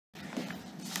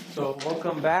So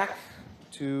welcome back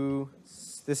to,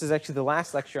 this is actually the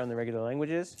last lecture on the regular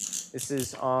languages. This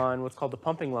is on what's called the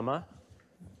pumping lemma.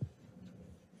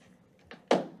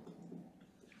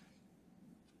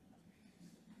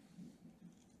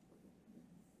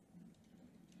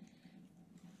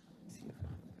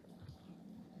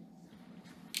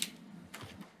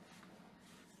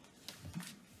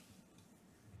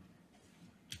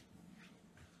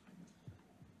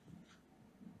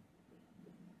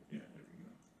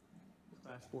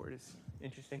 Last board is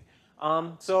interesting.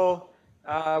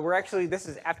 We're actually, this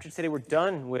is after today we're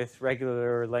done with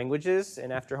regular languages,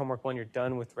 and after homework 1 you're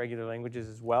done with regular languages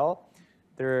as well.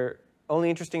 They're only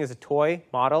interesting as a toy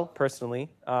model, personally.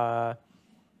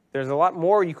 There's a lot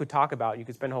more you could talk about. You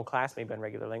could spend a whole class maybe on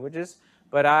regular languages,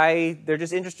 but they're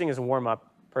just interesting as a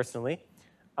warm-up, personally.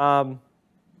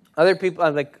 Other people,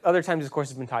 like other times this course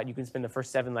has been taught, you can spend the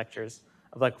first 7 lectures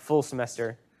of like full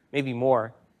semester, maybe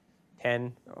more,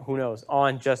 10, who knows,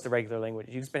 on just the regular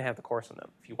languages. You can spend half the course on them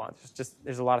if you want.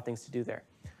 There's a lot of things to do there.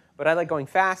 But I like going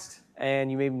fast,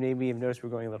 and you maybe have noticed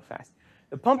we're going a little fast.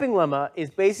 The pumping lemma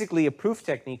is basically a proof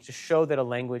technique to show that a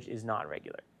language is not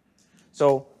regular.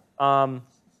 So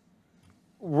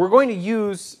we're going to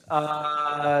use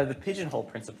the pigeonhole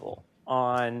principle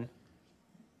on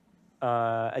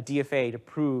a DFA to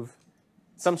prove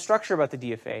some structure about the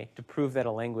DFA to prove that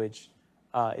a language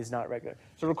is not regular.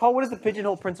 So recall, what does the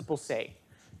pigeonhole principle say?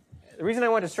 The reason I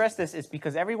want to stress this is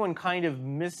because everyone kind of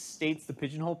misstates the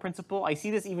pigeonhole principle. I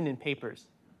see this even in papers.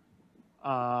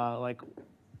 Like,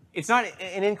 it's not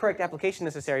an incorrect application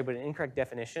necessarily, but an incorrect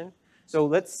definition. So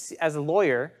let's, as a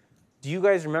lawyer, do you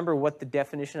guys remember what the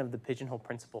definition of the pigeonhole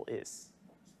principle is?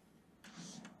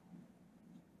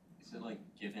 Is it like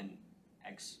given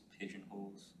X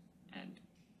pigeonholes and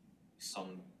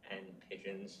some N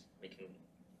pigeons, we can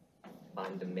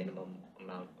find the minimum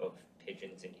amount of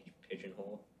pigeons in each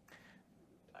pigeonhole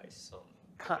by some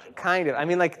kind of. I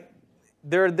mean, like,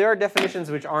 there are definitions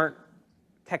which aren't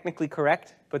technically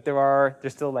correct, but they're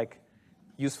still like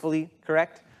usefully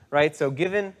correct, right? So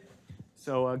given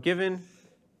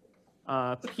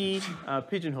P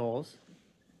pigeonholes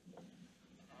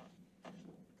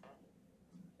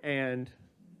and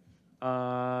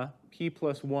P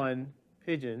plus 1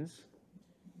 pigeons,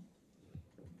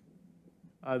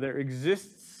 there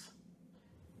exists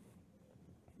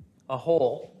a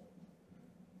hole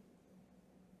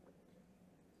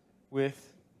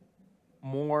with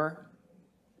more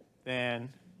than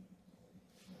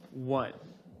 1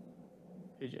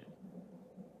 pigeon.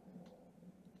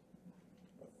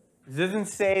 This doesn't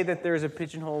say that there's a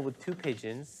pigeonhole with 2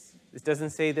 pigeons. This doesn't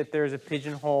say that there's a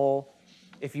pigeonhole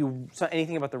if you saw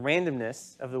anything about the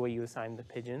randomness of the way you assign the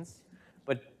pigeons.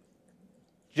 But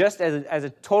just as a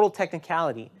total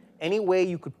technicality, any way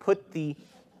you could put the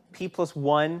P plus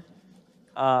 1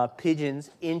 pigeons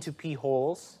into P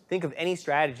holes, think of any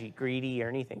strategy, greedy or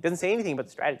anything. It doesn't say anything about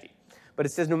the strategy. But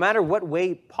it says no matter what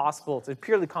way possible, it's a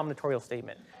purely combinatorial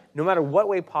statement. No matter what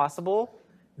way possible,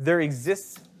 there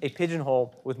exists a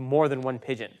pigeonhole with more than 1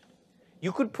 pigeon.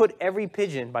 You could put every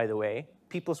pigeon, by the way,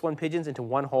 P plus 1 pigeons into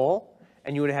one hole,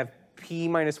 and you would have P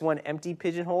minus 1 empty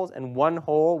pigeonholes and one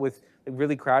hole with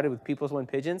really crowded with P plus 1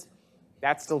 pigeons.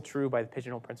 That's still true by the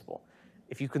pigeonhole principle.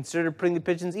 If you consider putting the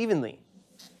pigeons evenly,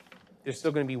 there's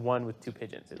still going to be 1 with 2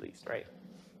 pigeons at least, right?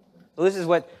 So this is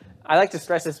what, I like to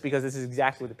stress this because this is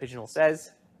exactly what the pigeonhole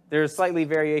says. There's slightly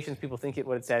variations, people think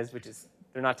what it says, which is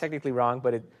they're not technically wrong,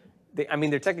 but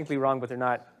they're technically wrong, but they're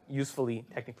not usefully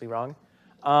technically wrong.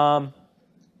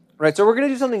 Right, so we're going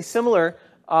to do something similar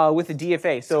with a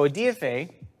DFA. So a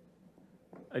DFA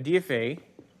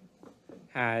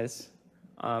has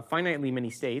finitely many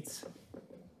states.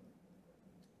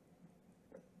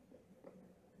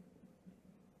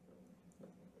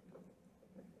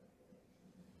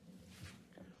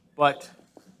 But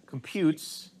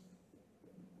computes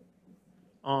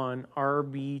on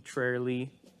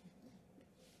arbitrarily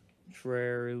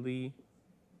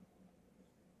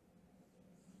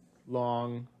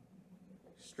long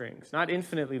strings. Not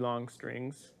infinitely long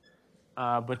strings,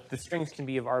 but the strings can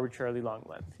be of arbitrarily long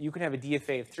length. You can have a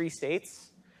DFA of 3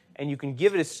 states, and you can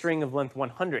give it a string of length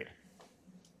 100.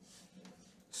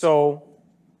 So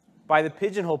by the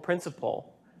pigeonhole principle,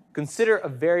 consider a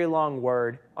very long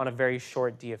word on a very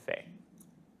short DFA.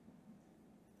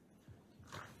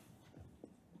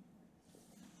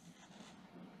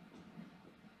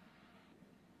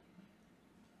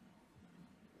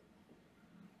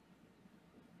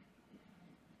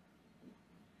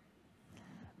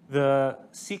 The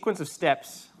sequence of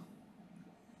steps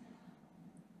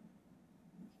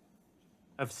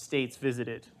of states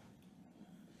visited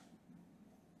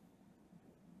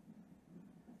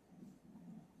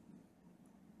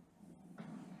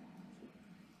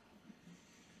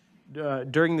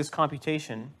during this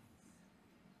computation,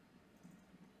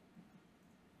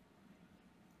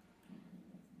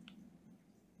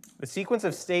 the sequence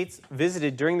of states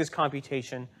visited during this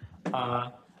computation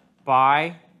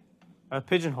by a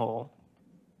pigeonhole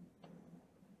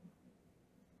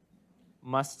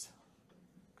must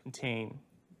contain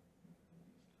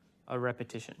a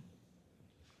repetition.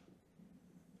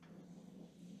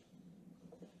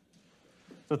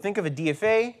 So think of a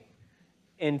DFA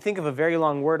and think of a very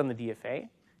long word on the DFA.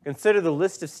 Consider the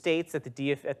list of states that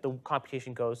the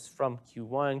computation goes from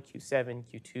Q1, Q7,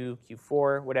 Q2,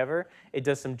 Q4, whatever. It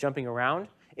does some jumping around.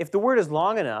 If the word is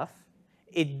long enough,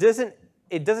 it doesn't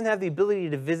have the ability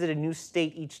to visit a new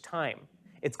state each time.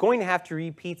 It's going to have to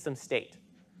repeat some state.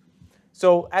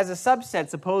 So as a subset,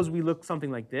 suppose we look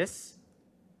something like this.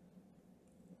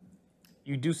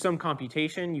 You do some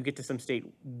computation, you get to some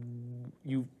state,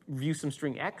 you view some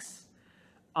string x.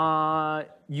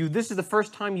 This is the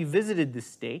first time you visited this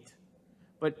state,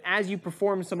 but as you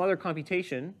perform some other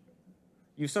computation,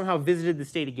 you somehow visited the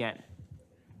state again.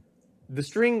 The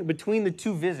string between the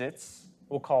two visits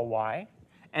we'll call y,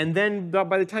 and then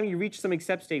by the time you reach some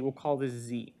accept state, we'll call this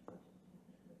z.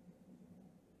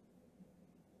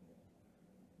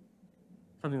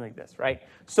 Something like this, right?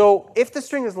 So if the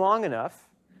string is long enough,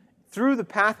 through the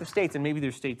path of states, and maybe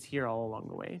there's states here all along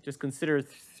the way, just consider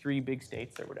 3 big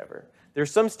states or whatever.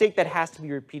 There's some state that has to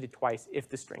be repeated twice if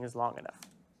the string is long enough.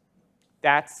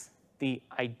 That's the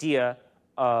idea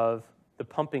of the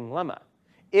pumping lemma.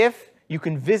 If you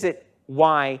can visit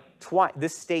y twice,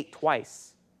 this state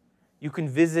twice, you can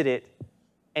visit it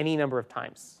any number of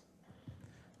times.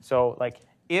 So like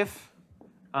if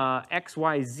x,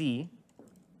 y, z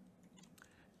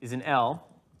is an L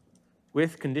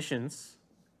with conditions,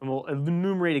 and we'll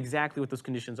enumerate exactly what those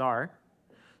conditions are.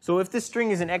 So if this string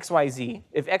is an xyz,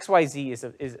 if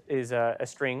xyz is a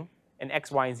string, and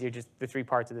x, y, and z are just the 3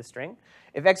 parts of the string,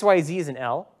 if xyz is an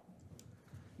L,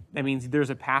 that means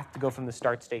there's a path to go from the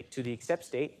start state to the accept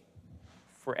state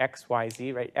for x, y,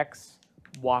 z, right? X,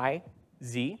 y,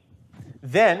 z.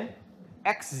 Then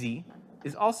xz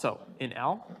is also in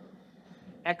L.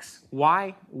 X,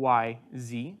 y, y,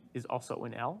 z is also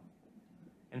in L,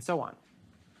 and so on.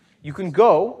 You can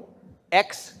go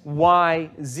x, y,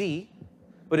 z,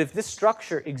 but if this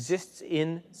structure exists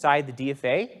inside the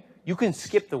DFA, you can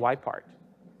skip the y part.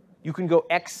 You can go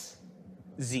x,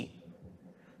 z.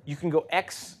 You can go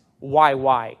x, y,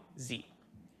 y, z.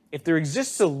 If there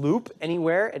exists a loop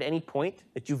anywhere at any point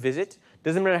that you visit,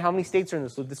 doesn't matter how many states are in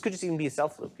this loop. This could just even be a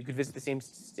self loop. You could visit the same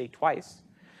state twice.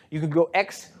 You can go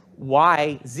x,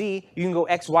 y, z. You can go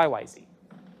x, y, y, z.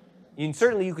 And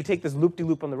certainly, you could take this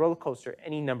loop-de-loop on the roller coaster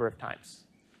any number of times.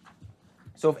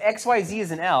 So if x, y, z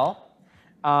is an L,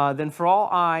 then for all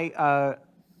I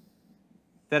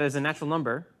that is a natural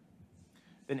number,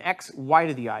 then x, y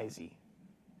to the I, z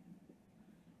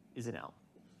is an L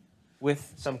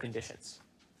with some conditions.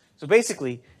 So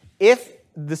basically, if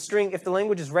the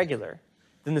language is regular,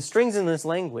 then the strings in this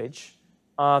language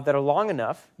that are long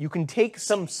enough, you can take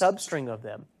some substring of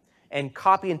them and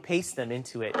copy and paste them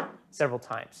into it several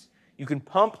times. You can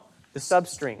pump the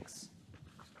substrings.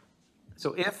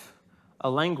 So if a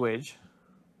language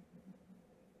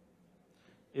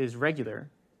is regular,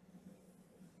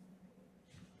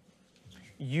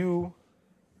 you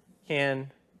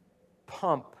can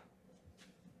pump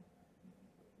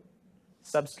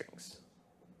substrings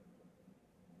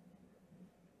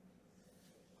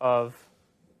of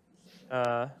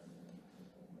the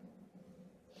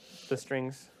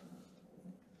strings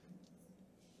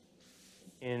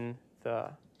in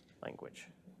the language.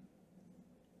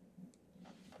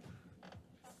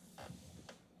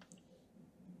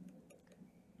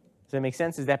 Does that make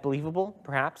sense? Is that believable?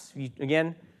 Perhaps.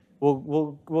 Again,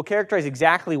 we'll characterize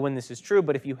exactly when this is true,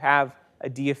 but if you have a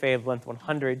DFA of length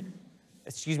 100,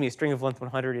 excuse me, a string of length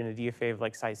 100 and a DFA of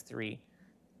like size 3,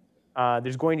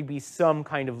 there's going to be some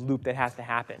kind of loop that has to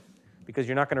happen because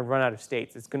you're not going to run out of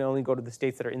states. It's going to only go to the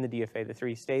states that are in the DFA, the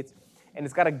 3 states, and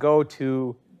it's got to go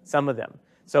to some of them.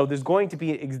 So there's going to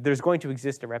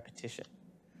exist a repetition.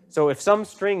 So if some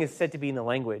string is said to be in the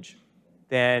language,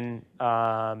 then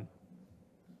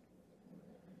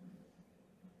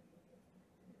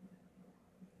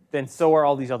so are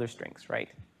all these other strings, right?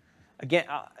 Again,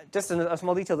 just a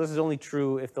small detail, this is only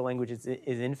true if the language is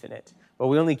infinite. But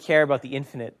we only care about the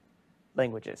infinite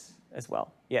languages as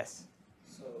well. Yes?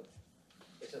 So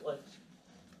is it like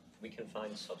we can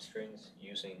find substrings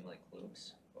using like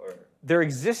loops? Or there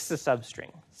exists a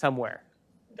substring somewhere.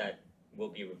 That will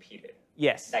be repeated?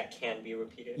 Yes. That can be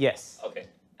repeated? Yes. Okay.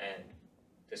 And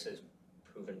this is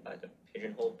proven by the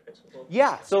pigeonhole principle?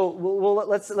 Yeah. So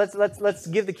let's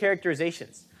give the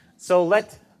characterizations. So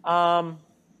let S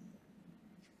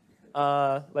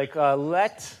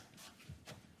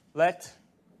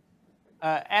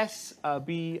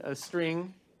be a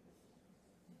string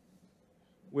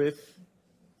with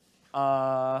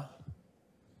the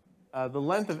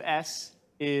length of S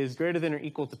is greater than or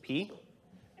equal to P,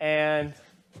 and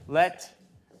let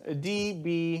D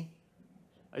be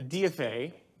a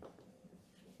DFA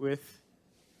with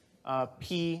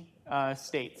P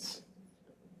states.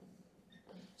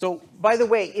 So by the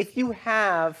way, if you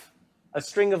have a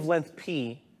string of length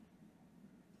P,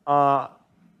 when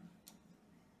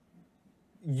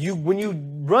you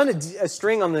run a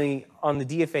string on the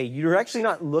DFA, you're actually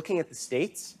not looking at the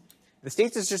states. The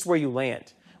states is just where you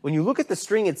land. When you look at the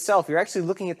string itself, you're actually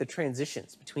looking at the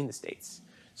transitions between the states.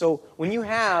 So when you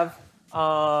have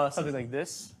something like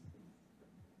this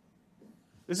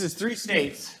is 3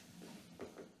 states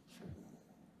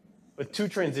with 2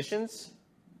 transitions,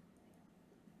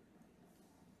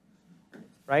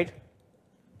 right?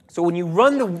 So when you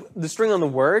run the string on the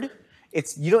word,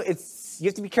 you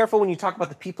have to be careful when you talk about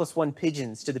the P+1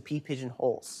 pigeons to the P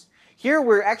pigeonholes. Here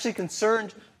we're actually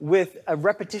concerned with a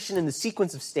repetition in the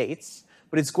sequence of states,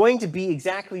 but it's going to be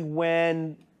exactly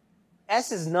when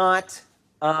S is not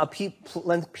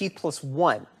length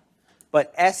P+1,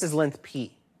 but S is length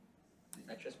P. Is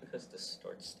that just because the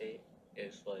start state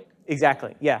is like...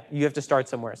 Exactly, yeah. You have to start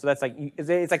somewhere. So that's like,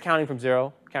 it's like counting from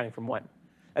 0, counting from 1.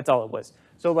 That's all it was.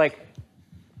 So like,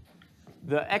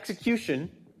 the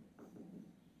execution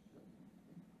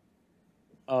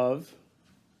of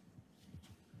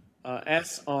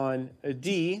S on a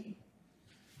D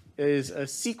is a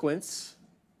sequence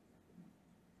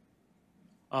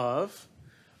of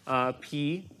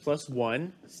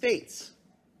P+1 states.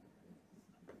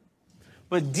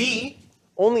 But D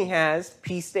only has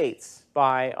P states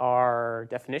by our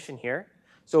definition here.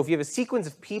 So if you have a sequence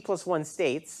of P+1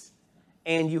 states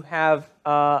and you have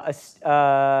a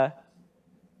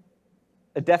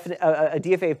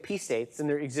DFA of P states, then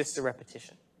there exists a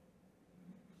repetition,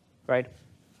 right?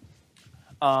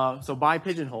 So by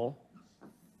pigeonhole,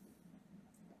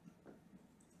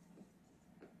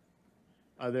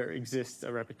 there exists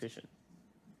a repetition.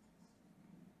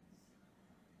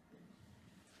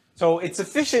 So it's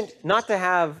sufficient not to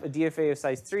have a DFA of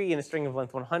size 3 and a string of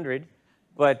length 100,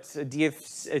 but a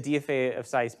DFA of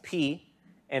size P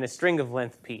and a string of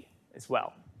length P as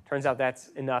well. Turns out that's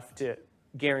enough to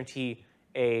guarantee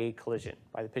a collision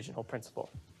by the pigeonhole principle.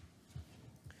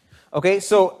 Okay,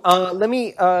 so let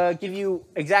me give you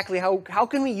exactly how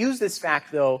can we use this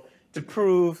fact, though, to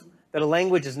prove that a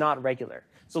language is not regular.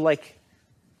 So like,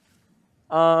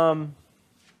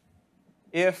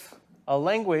 if a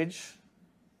language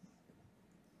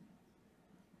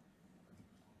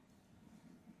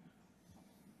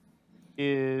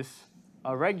is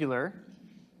irregular,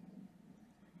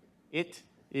 it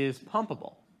is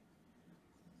pumpable.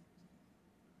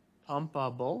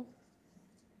 Pumpable.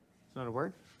 It's not a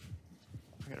word.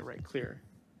 I gotta write clear.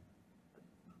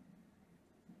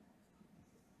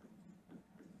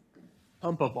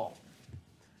 Pumpable.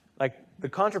 Like the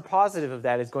contrapositive of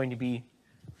that is going to be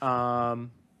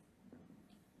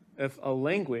if a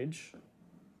language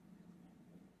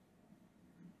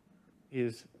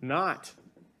is not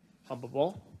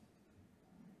pumpable,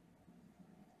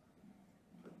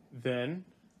 then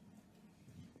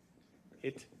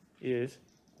it is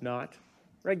not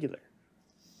regular.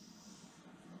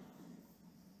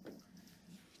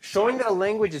 Showing that a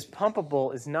language is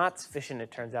pumpable is not sufficient, it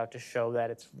turns out, to show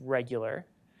that it's regular.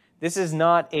 This is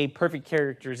not a perfect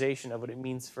characterization of what it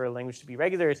means for a language to be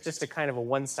regular. It's just a kind of a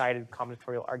one-sided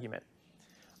combinatorial argument.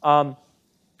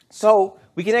 So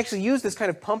we can actually use this kind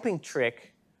of pumping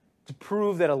trick to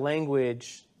prove that a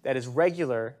language that is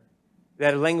regular,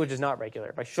 that a language is not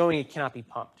regular, by showing it cannot be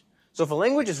pumped. So if a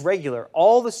language is regular,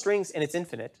 all the strings, and it's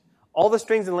infinite, all the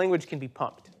strings in the language can be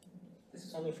pumped. This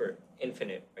is only for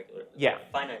infinite regular. Yeah.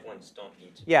 Finite ones don't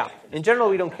need to. Yeah. In general,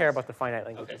 we don't care about the finite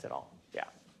languages at all. Yeah.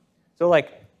 So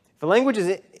like, if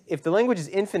the language is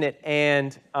infinite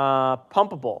and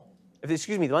pumpable,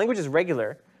 the language is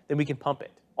regular, then we can pump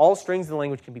it. All strings in the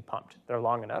language can be pumped. They're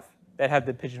long enough that have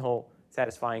the pigeonhole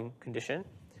satisfying condition.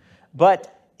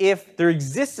 But if there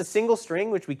exists a single string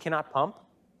which we cannot pump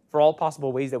for all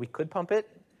possible ways that we could pump it,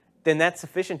 then that's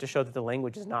sufficient to show that the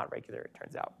language is not regular, it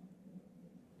turns out.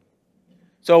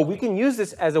 So we can use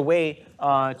this as a way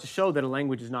to show that a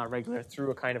language is not regular through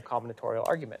a kind of combinatorial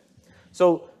argument.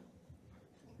 So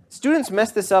students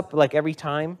mess this up like every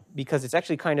time because it's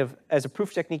actually kind of, as a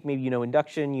proof technique, maybe you know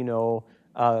induction, you know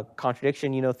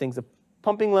contradiction, you know things. The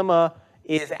pumping lemma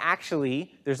is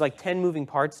actually, there's like 10 moving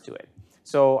parts to it.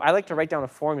 So I like to write down a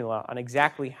formula on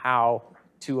exactly how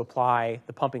to apply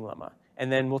the pumping lemma.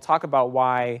 And then we'll talk about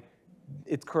why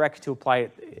it's correct to apply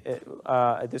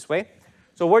it this way.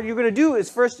 So what you're going to do is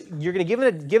first, you're going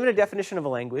to give it a definition of a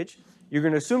language. You're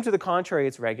going to assume to the contrary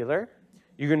it's regular.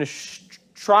 You're going to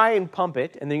try and pump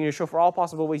it, and then you're going to show for all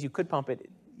possible ways you could pump it,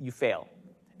 you fail.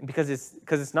 And because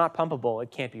it's not pumpable, it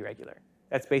can't be regular.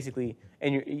 That's basically,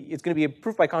 and it's going to be a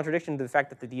proof by contradiction to the fact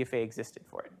that the DFA existed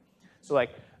for it. So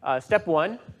like step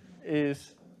one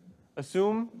is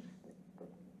assume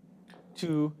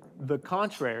to the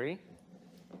contrary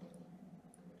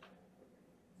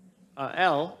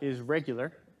L is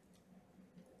regular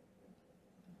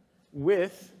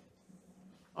with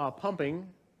pumping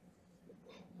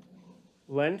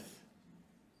length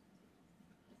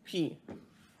P.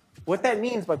 What that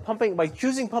means by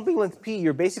choosing pumping length P,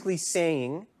 you're basically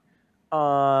saying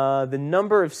the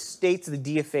number of states of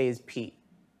the DFA is P.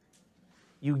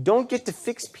 You don't get to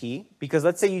fix P because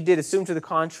let's say you did assume to the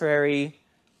contrary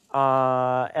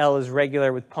L is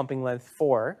regular with pumping length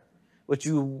 4.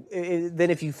 Then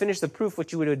if you finish the proof,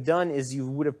 what you would have done is you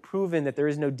would have proven that there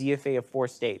is no DFA of 4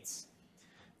 states.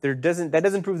 That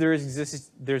doesn't prove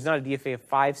there's not a DFA of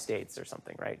 5 states or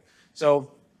something, right?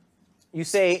 So you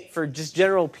say for just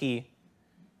general P,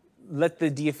 let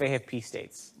the DFA have P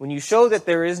states. When you show that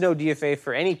there is no DFA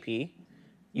for any P,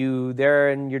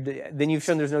 then you've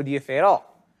shown there's no DFA at all.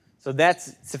 So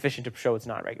that's sufficient to show it's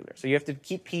not regular. So you have to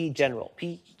keep P general.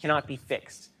 P cannot be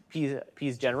fixed. P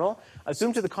is general.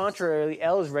 Assume to the contrary,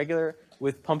 L is regular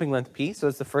with pumping length P. So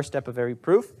that's the first step of every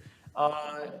proof.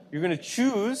 You're going to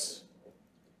choose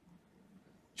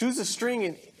a string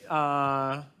in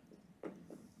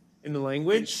the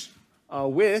language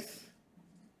with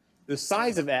the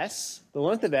size of S, the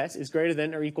length of S, is greater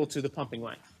than or equal to the pumping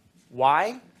length.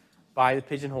 Why? By the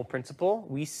pigeonhole principle,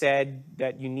 we said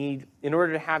that you need, in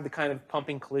order to have the kind of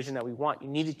pumping collision that we want, you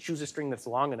need to choose a string that's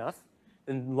long enough,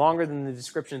 and longer than the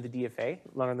description of the DFA,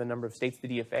 longer than the number of states of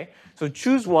the DFA. So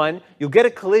choose one, you'll get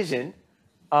a collision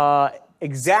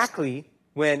exactly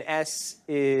when S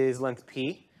is length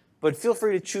P, but feel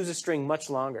free to choose a string much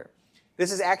longer.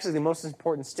 This is actually the most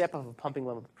important step of a pumping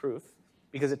lemma proof,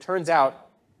 because it turns out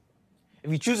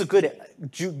if you choose a good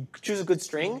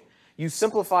string, you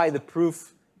simplify the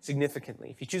proof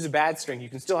significantly. If you choose a bad string, you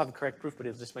can still have a correct proof, but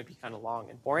it just might be kind of long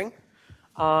and boring.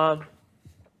 3.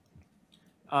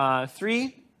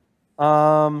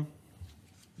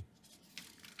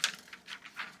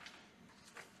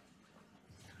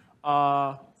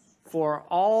 For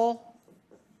all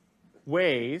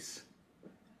ways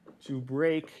to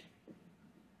break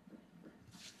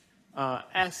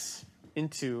S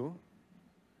into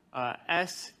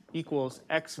S equals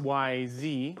X, Y,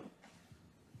 Z.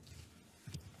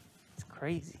 It's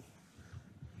crazy.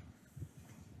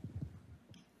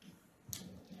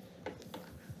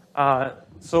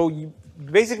 So you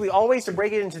basically all ways to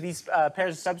break it into these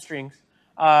pairs of substrings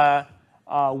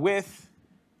with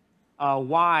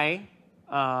Y,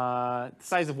 the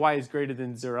size of Y is greater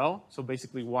than 0. So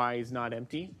basically Y is not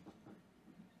empty.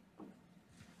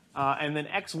 And then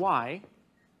XY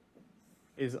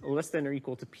is less than or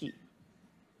equal to P.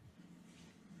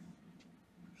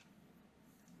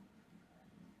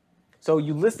 So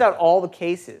you list out all the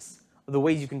cases of the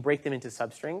ways you can break them into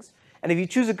substrings. And if you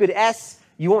choose a good S,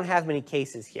 you won't have many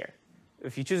cases here.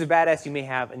 If you choose a bad S, you may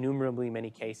have innumerably many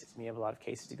cases. You may have a lot of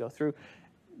cases to go through.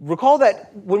 Recall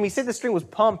that when we said the string was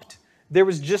pumped, there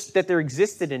was just that there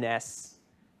existed an S,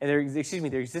 and there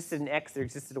existed an X, there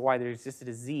existed a Y, there existed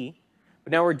a Z.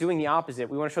 But now we're doing the opposite.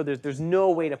 We want to show there's no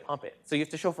way to pump it. So you have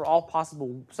to show for all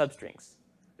possible substrings.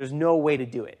 There's no way to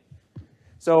do it.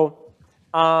 So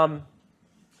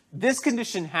this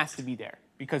condition has to be there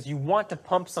because you want to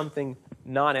pump something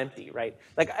non-empty, right?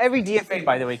 Like every DFA,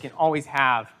 by the way, can always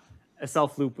have a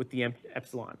self loop with the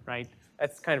epsilon, right?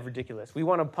 That's kind of ridiculous. We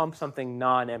want to pump something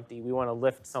non-empty. We want to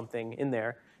lift something in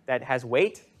there that has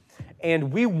weight.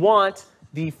 And we want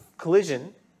the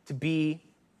collision to be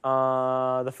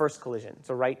the first collision.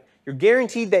 So, right, you're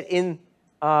guaranteed that in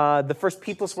the first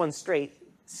P plus 1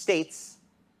 states,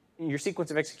 in your sequence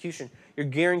of execution, you're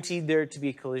guaranteed there to be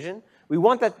a collision. We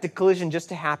want the collision just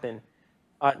to happen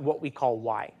at what we call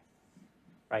Y,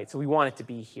 right? So we want it to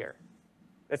be here.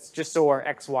 That's just so our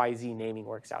X, Y, Z naming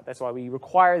works out. That's why we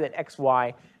require that X,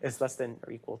 Y is less than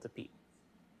or equal to P.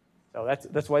 So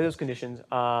that's why those conditions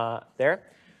there.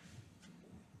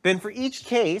 Then for each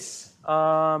case,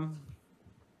 we're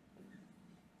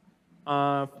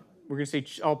going to say,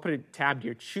 I'll put it tabbed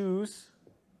here, choose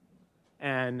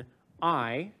an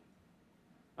I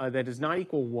that does not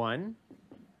equal 1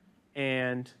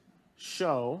 and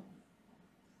show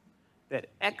that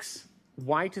X,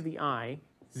 Y to the I,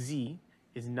 Z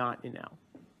is not in L.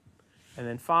 and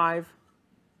then 5,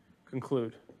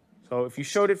 conclude. So if you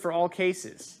showed it for all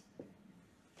cases,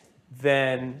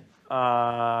 then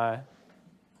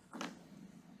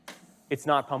it's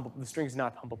not pumpable. The string is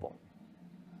not pumpable.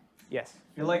 Yes?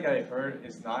 I feel like I heard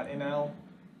it's not in L,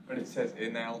 but it says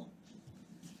in L.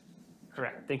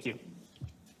 Correct. Thank you.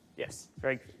 Yes.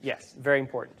 Very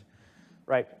important.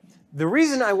 Right. The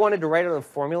reason I wanted to write out a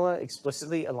formula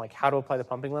explicitly on like how to apply the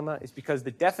pumping lemma is because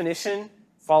the definition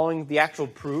following the actual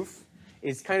proof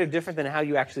is kind of different than how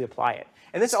you actually apply it.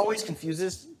 And this always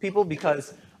confuses people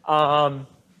because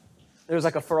there's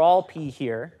like a for all p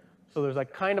here. So there's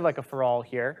like kind of like a for all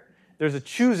here. There's a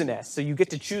choose an s, so you get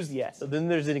to choose the s. So then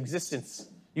there's an existence.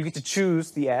 You get to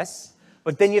choose the s,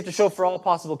 but then you have to show for all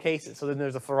possible cases. So then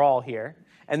there's a for all here.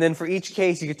 And then for each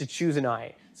case, you get to choose an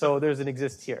I. So there's an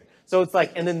exist here. So it's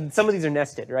like, and then some of these are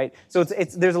nested, right? So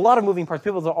there's a lot of moving parts.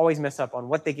 People always mess up on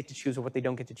what they get to choose or what they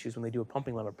don't get to choose when they do a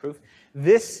pumping lemma proof.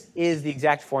 This is the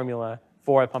exact formula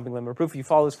for a pumping lemma proof. If you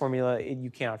follow this formula, you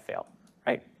cannot fail,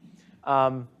 right?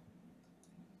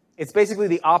 It's basically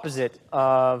the opposite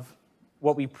of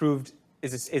what we proved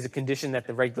is a condition that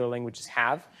the regular languages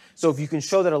have. So if you can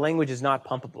show that a language is not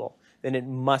pumpable, then it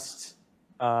must,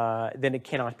 then it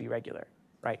cannot be regular,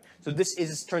 right? So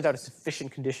this turns out a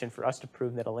sufficient condition for us to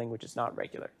prove that a language is not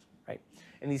regular, right?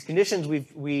 And these conditions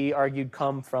we argued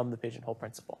come from the pigeonhole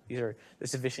principle. These are the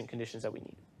sufficient conditions that we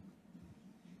need.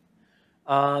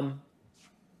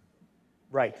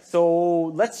 Right. So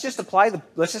let's just apply the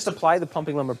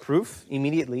pumping lemma proof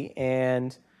immediately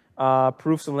and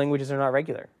prove some languages are not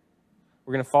regular.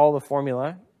 We're going to follow the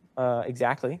formula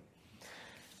exactly.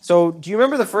 So do you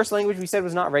remember the first language we said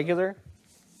was not regular?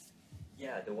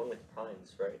 Yeah, the one with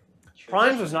primes, right?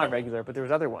 Primes was not regular, but there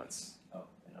was other ones. Oh,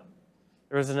 yeah.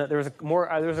 There was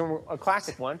a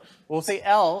classic one. We'll say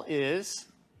L is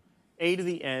a to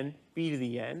the n, b to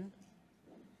the n.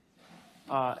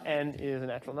 N is a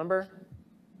natural number.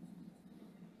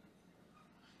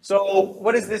 So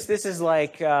what is this? This is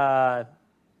like,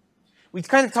 we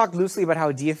kind of talked loosely about how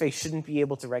a DFA shouldn't be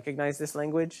able to recognize this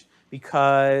language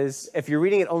because if you're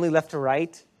reading it only left to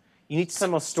right, you need to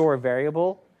somehow store a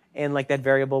variable, and like that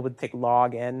variable would take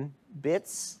log n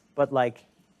bits, but like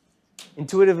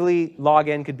intuitively log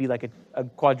n could be like a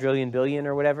quadrillion billion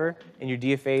or whatever, and your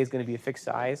DFA is going to be a fixed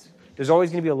size. There's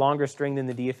always going to be a longer string than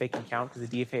the DFA can count because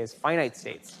the DFA has finite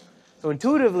states. So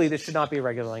intuitively, this should not be a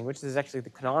regular language. This is actually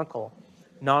the canonical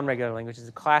non-regular language. This is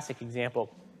a classic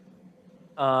example.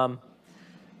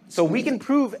 So we can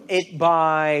prove it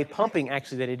by pumping,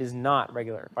 actually, that it is not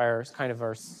regular by our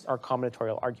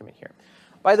combinatorial argument here.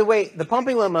 By the way, the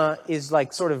pumping lemma is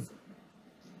like sort of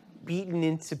beaten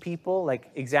into people,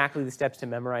 like exactly the steps to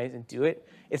memorize and do it.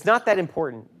 It's not that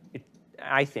important,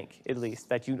 I think, at least,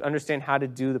 that you understand how to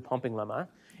do the pumping lemma.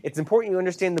 It's important you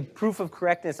understand the proof of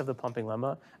correctness of the pumping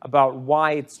lemma about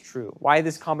why it's true, why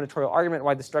this combinatorial argument,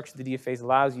 why the structure of the DFAs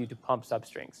allows you to pump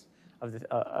substrings of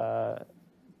the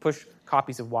push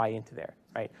copies of y into there,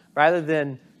 right? Rather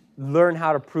than learn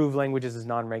how to prove languages as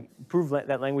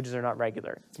that languages are not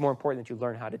regular. It's more important that you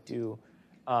learn how to do.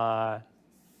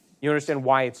 You understand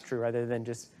why it's true rather than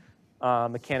just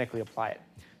mechanically apply it.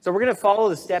 So we're going to follow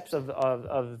the steps of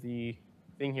the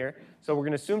thing here. So we're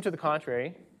going to assume to the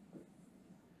contrary.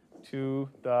 To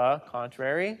the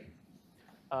contrary,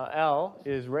 L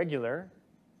is regular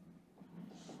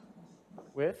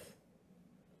with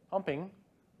pumping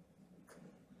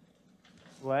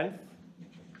length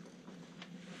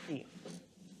P.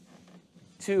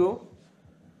 2,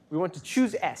 we want to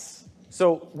choose S.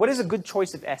 So what is a good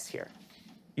choice of S here?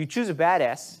 You choose a bad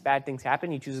S, bad things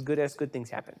happen. You choose a good S, good things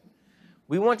happen.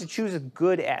 We want to choose a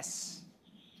good S.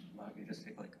 Why don't you just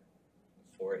take like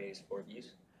 4 A's, 4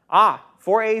 B's?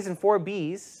 4 A's and 4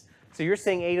 B's. So you're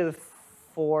saying A to the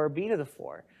 4, B to the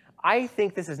 4. I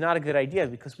think this is not a good idea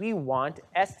because we want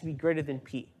S to be greater than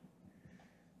P.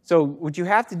 So what you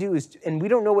have to do is, and we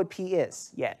don't know what P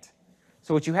is yet.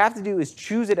 So what you have to do is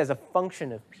choose it as a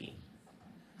function of P.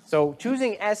 So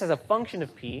choosing S as a function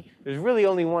of P, there's really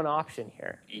only one option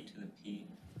here. A to the P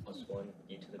plus 1,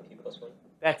 B to the P plus 1?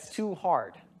 That's too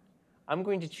hard. I'm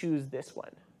going to choose this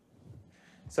one.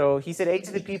 So he said A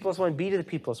to the P plus 1, B to the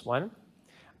P plus 1.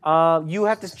 You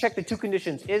have to check the two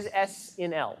conditions. Is S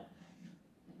in L?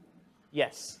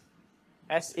 Yes.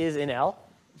 S is in L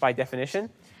by definition.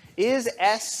 Is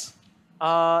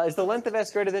the length of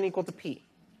S greater than or equal to P?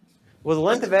 Well, the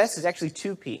length of S is actually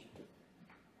 2P.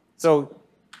 So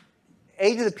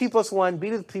A to the P plus 1, B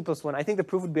to the P plus 1, I think the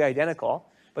proof would be identical,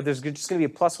 but there's just going to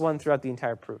be a plus 1 throughout the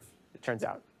entire proof, it turns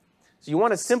out. So you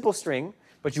want a simple string,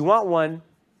 but you want one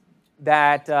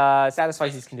that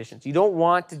satisfies these conditions. You don't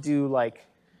want to do like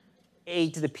A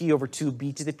to the P over 2,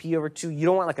 B to the P over 2. You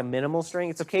don't want like a minimal string.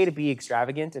 It's okay to be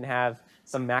extravagant and have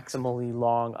some maximally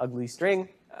long, ugly string.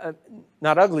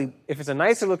 Not ugly. If it's a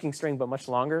nicer looking string but much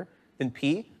longer than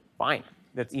P, fine.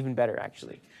 That's even better,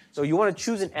 actually. So you want to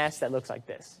choose an S that looks like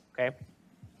this, okay?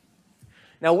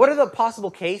 Now, what are the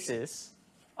possible cases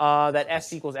that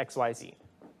S equals X, Y, Z?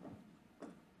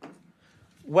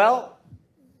 Well,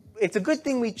 it's a good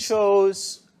thing we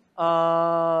chose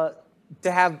to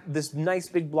have this nice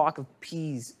big block of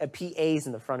PAs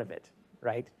in the front of it,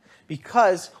 right?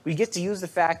 Because we get to use the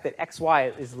fact that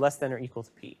XY is less than or equal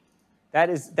to P.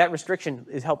 That restriction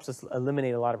helps us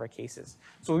eliminate a lot of our cases.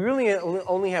 So we really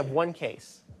only have one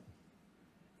case.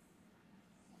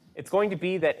 It's going to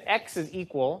be that X is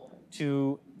equal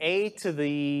to A to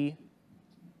the,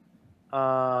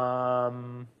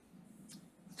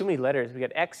 too many letters. We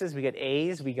got X's, we got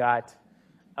A's, we got,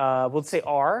 we'll say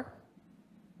R,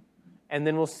 and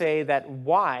then we'll say that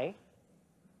Y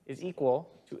is equal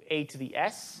to A to the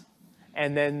S,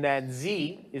 and then that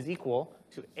Z is equal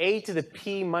to A to the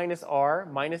P minus R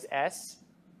minus S,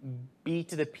 B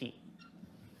to the P.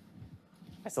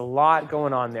 That's a lot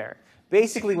going on there.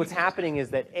 Basically, what's happening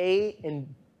is that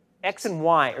X and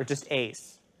Y are just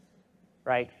A's,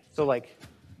 right? So like,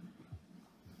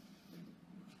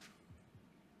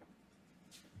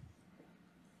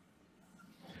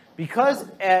 because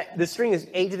the string is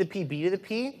A to the P, B to the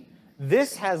P,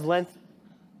 this has length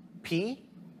P,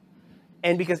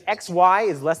 and because XY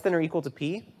is less than or equal to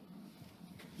P,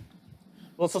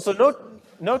 well, so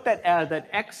note that that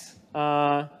X,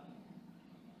 I'll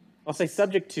say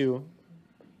subject to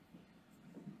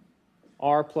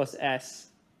R plus S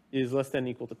is less than or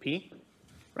equal to P,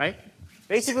 right?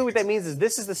 Basically what that means is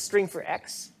this is the string for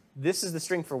X, this is the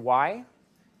string for Y,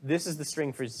 this is the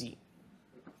string for Z.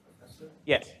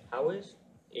 Yes? How is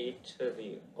A to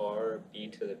the R, B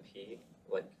to the P,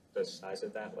 like the size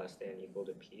of that less than or equal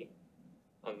to P?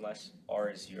 Unless R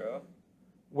is 0?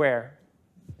 Where?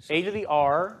 A to the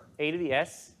R, A to the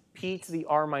S, P to the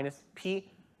R minus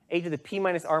P, A to the P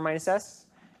minus R minus S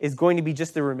is going to be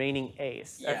just the remaining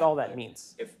A's. That's all that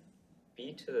means. If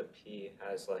B to the P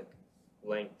has like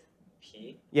length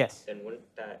P, yes, then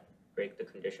wouldn't that break the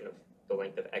condition of the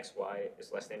length of XY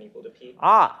is less than or equal to P?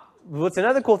 What's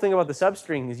another cool thing about the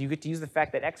substring is you get to use the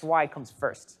fact that XY comes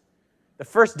first. The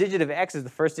first digit of X is the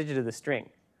first digit of the string.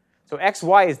 So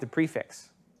XY is the prefix.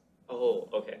 Oh,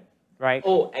 okay. Right?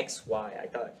 Oh, XY. I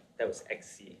thought that was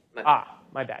XC.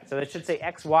 My bad. So that should say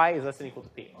XY is less than or equal to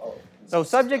P. Oh. So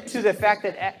subject to the fact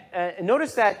that,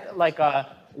 notice that like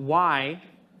Y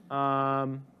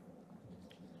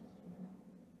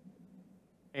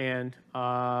and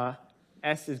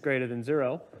S is greater than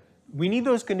 0. We need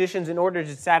those conditions in order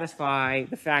to satisfy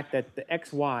the fact that the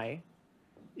XY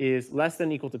is less than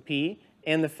or equal to P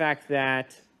and the fact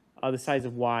that the size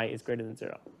of Y is greater than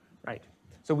 0. Right?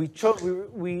 So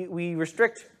we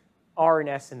restrict R and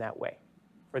S in that way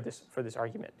for this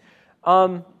argument.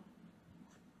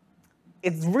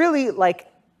 It's really like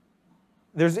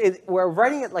we're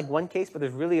writing it like one case, but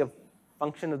there's really a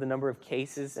function of the number of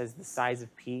cases as the size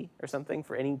of P or something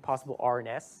for any possible R and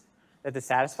S that this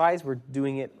satisfies. We're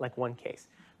doing it like one case,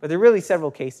 but there are really several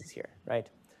cases here, right?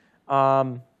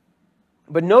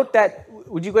 But note that,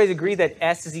 would you guys agree that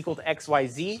S is equal to X, Y,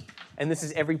 Z, and this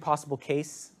is every possible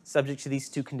case subject to these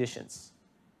two conditions?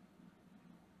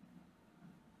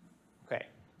 Okay,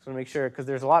 so make sure, because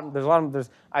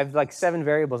I have like 7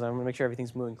 variables, and I'm going to make sure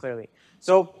everything's moving clearly.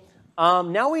 So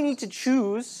now we need to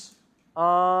choose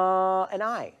an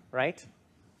I, right?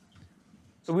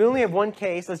 So we only have one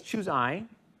case. Let's choose I.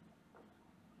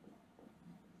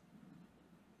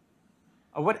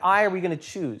 What I are we going to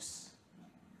choose?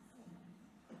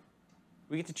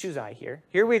 We get to choose I here.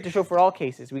 Here we have to show for all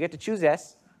cases. We get to choose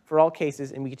S for all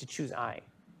cases, and we get to choose I.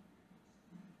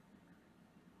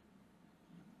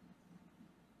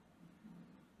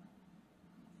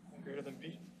 Greater than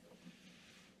P?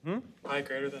 Hmm? I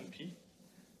greater than P?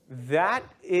 That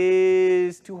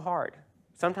is too hard.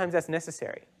 Sometimes that's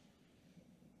necessary.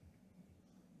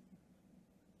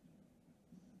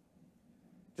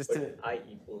 Just to, I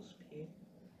equals P?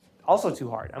 Also too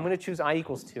hard. I'm going to choose I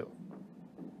equals 2.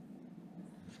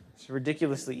 It's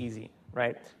ridiculously easy,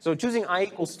 right? So choosing I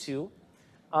equals 2,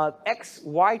 x,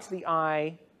 y to the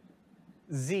I,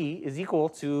 z is equal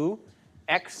to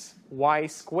x, y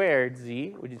squared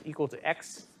z, which is equal to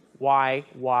x, y,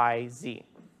 y, z.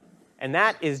 And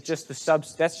that is just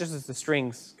that's just as the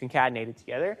strings concatenated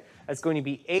together. That's going to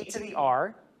be a to the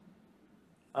r,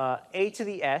 a to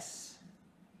the s,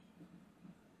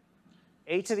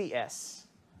 a to the s,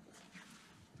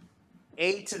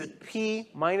 a to the p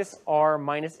minus r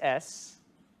minus s,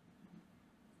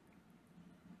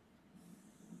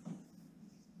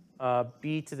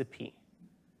 B to the P.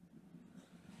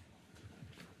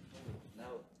 Now,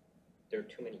 there are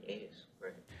too many A's,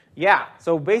 right? Yeah,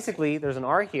 so basically there's an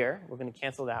R here. We're going to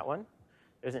cancel that one.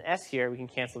 There's an S here. We can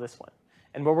cancel this one.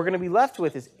 And what we're going to be left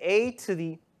with is A to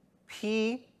the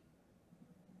P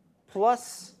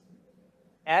plus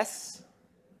S,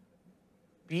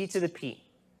 B to the P.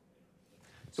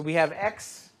 So we have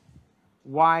X,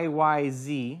 Y, Y,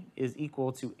 Z is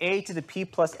equal to A to the P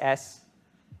plus S,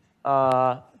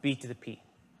 B to the P,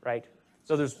 right?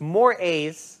 So there's more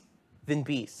A's than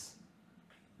B's.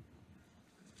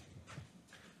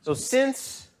 So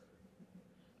since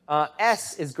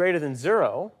S is greater than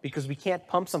 0, because we can't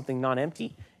pump something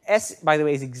non-empty, S, by the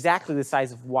way, is exactly the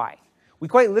size of Y. We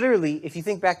quite literally, if you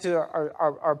think back to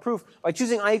our proof, by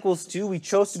choosing I equals 2, we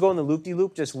chose to go in the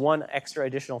loop-de-loop just one extra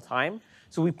additional time.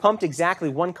 So we pumped exactly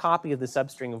one copy of the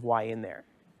substring of Y in there.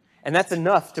 And that's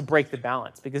enough to break the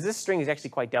balance, because this string is actually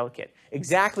quite delicate.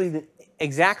 Exactly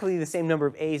the same number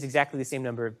of A's, exactly the same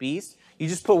number of B's. You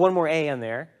just put one more A in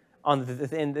there, and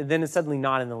then it's suddenly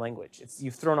not in the language.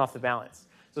 You've thrown off the balance.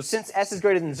 So since S is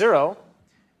greater than 0,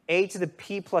 A to the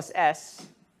P plus S,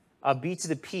 B to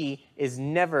the P is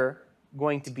never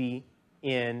going to be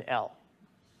in L.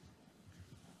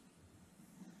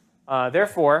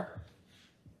 Therefore,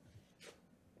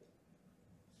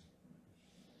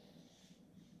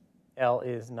 L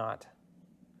is not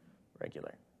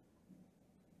regular.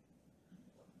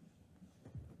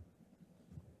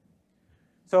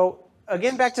 So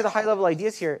again, back to the high-level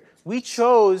ideas here. We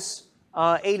chose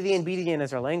A to the N, B to the N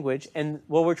as our language, and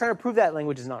well, we're trying to prove that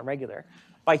language is not regular.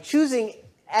 By choosing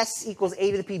S equals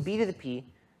A to the P, B to the P,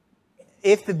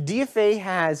 if the DFA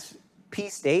has P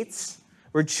states,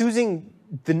 we're choosing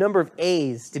the number of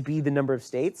A's to be the number of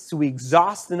states, so we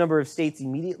exhaust the number of states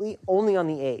immediately only on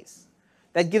the A's.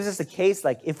 That gives us a case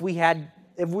like if we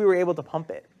were able to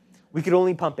pump it, we could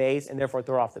only pump A's and therefore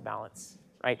throw off the balance,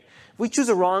 right? If we choose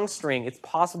a wrong string, it's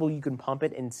possible you can pump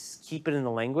it and keep it in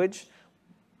the language.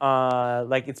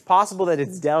 Like it's possible that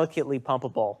it's delicately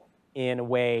pumpable in a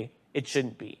way it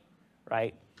shouldn't be,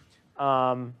 right?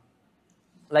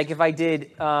 Like if I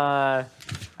did, I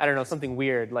don't know, something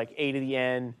weird, like A to the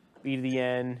N, B to the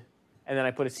N, and then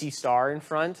I put a C star in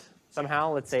front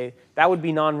somehow, let's say, that would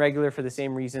be non-regular for the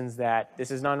same reasons that this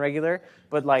is non-regular,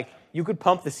 but like you could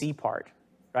pump the C part,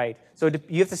 right? So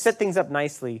you have to set things up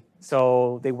nicely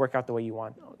so they work out the way you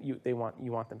want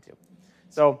them to.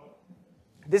 So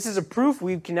this is a proof.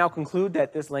 We can now conclude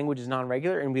that this language is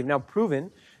non-regular, and we've now proven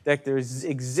that there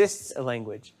exists a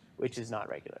language which is not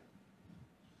regular.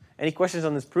 Any questions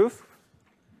on this proof?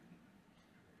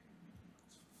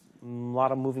 A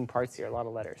lot of moving parts here, a lot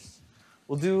of letters.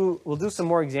 We'll do some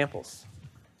more examples.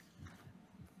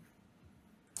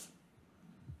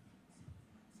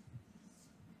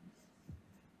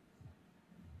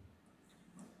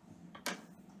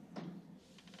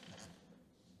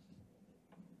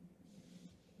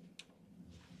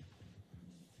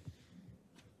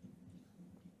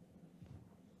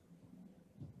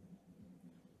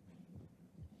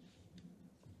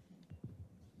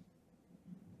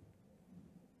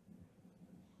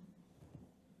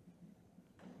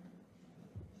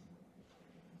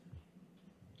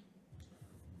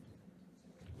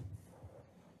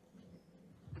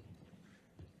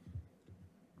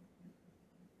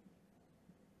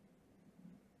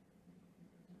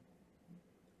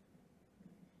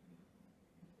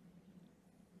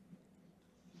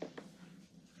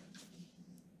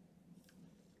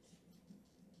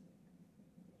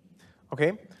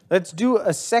 Okay, let's do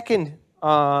a second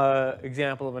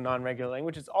example of a non-regular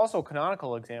language. It's also a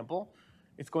canonical example.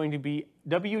 It's going to be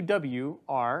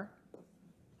WWR.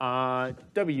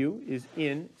 W is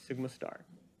in sigma star.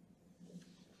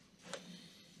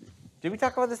 Did we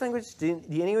talk about this language? Do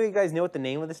any of you guys know what the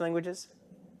name of this language is?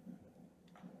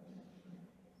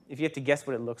 If you have to guess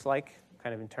what it looks like,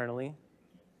 kind of internally.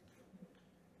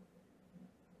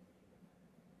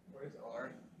 What is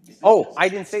R? Oh, I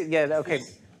didn't say, yeah, okay,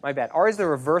 my bad. R is the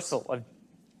reversal of,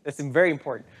 that's very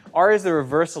important. R is the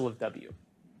reversal of W.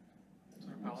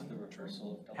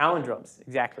 Palindromes,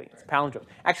 exactly. It's palindrome.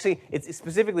 Actually, it's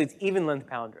specifically, it's even length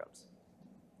palindromes.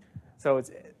 So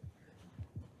it's,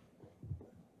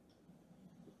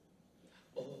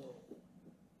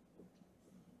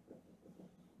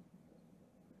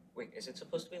 Wait, is it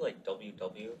supposed to be like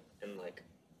WW in like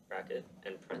bracket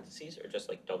and parentheses, or just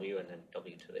like W and then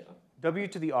W to the R? W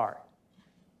to the R.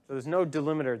 So there's no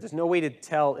delimiter. There's no way to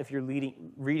tell if you're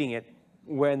reading it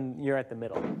when you're at the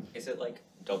middle. Is it like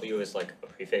W is like a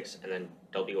prefix and then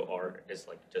WR is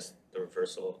like just the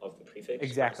reversal of the prefix?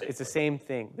 Exactly. It's the same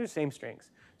thing. They're the same strings.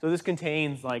 So this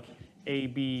contains like A,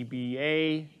 B, B,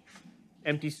 A,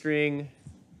 empty string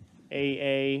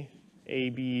AA,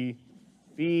 AB,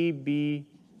 B, B,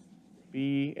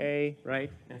 B, A,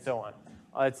 right? And so on.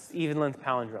 It's even length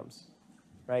palindromes,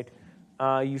 right?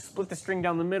 You split the string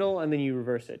down the middle, and then you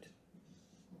reverse it.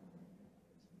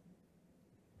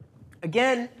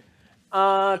 Again,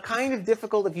 kind of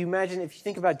difficult if you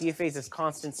think about DFAs as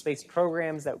constant space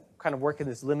programs that kind of work in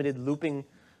this limited looping,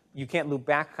 you can't loop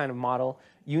back kind of model.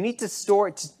 You need to store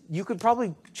it. You could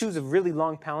probably choose a really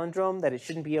long palindrome that it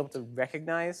shouldn't be able to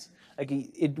recognize. Like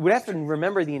it would have to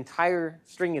remember the entire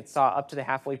string it saw up to the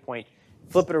halfway point,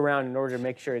 flip it around in order to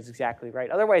make sure it's exactly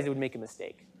right. Otherwise, it would make a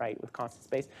mistake, right, with constant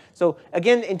space. So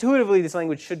again, intuitively, this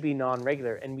language should be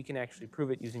non-regular, and we can actually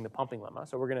prove it using the pumping lemma.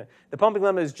 So the pumping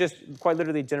lemma is just quite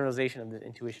literally a generalization of the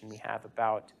intuition we have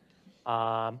about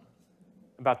the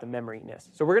memoryness.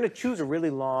 So we're going to choose a really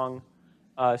long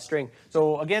string.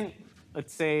 So again,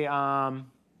 let's say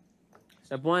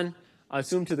step 1,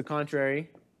 assume to the contrary.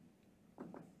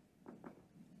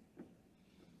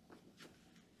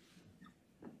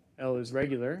 L is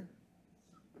regular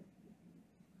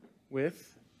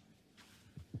with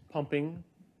pumping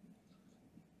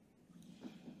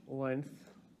length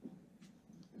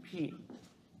P.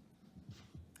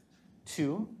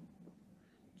 2,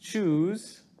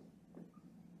 choose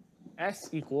S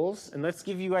equals, and let's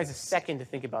give you guys a second to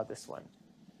think about this one.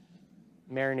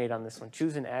 Marinate on this one.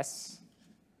 Choose an S.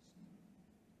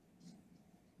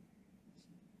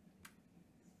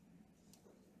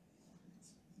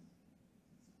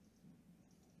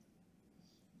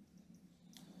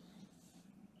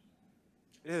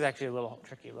 This is actually a little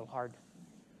tricky, a little hard.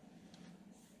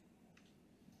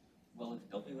 Well,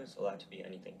 if W is allowed to be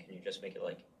anything, can you just make it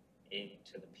like A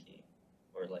to the P?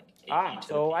 Or like A to the P?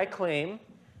 So I claim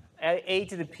A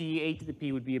to the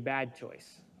P would be a bad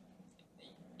choice.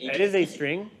 It is a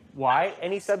string. Why?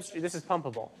 Any substring. This is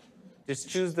pumpable. Just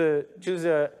choose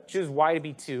Y to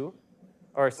be 2,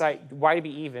 or sorry, Y to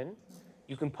be even.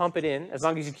 You can pump it in as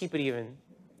long as you keep it even.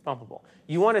 Pumpable.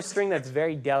 You want a string that's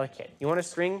very delicate. You want a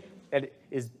string that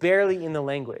is barely in the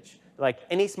language. Like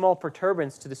any small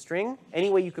perturbance to the string, any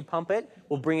way you could pump it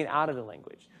will bring it out of the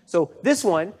language. So this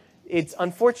one, it's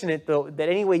unfortunate though that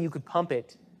any way you could pump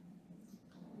it,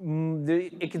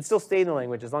 it can still stay in the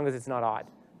language as long as it's not odd,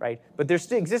 right? But there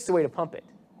still exists a way to pump it.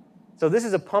 So this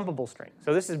is a pumpable string.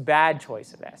 So this is bad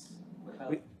choice of S. What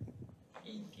about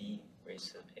ED raised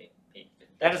to the P?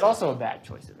 That is also a bad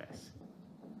choice of S.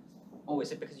 Oh,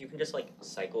 is it because you can just like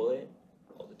cycle it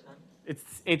all the time?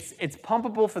 It's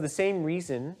pumpable for the same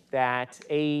reason that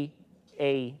A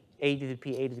to the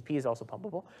P is also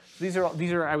pumpable. So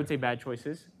these are I would say bad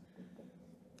choices.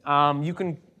 You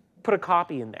can put a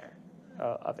copy in there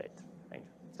of it. Right?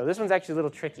 So this one's actually a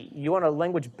little tricky. You want a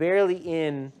language barely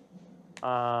in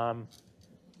the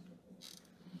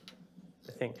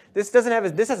thing. This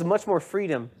has much more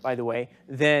freedom, by the way,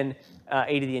 than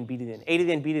A to the N, B to the N. A to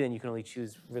the N, B to the N, you can only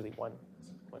choose really one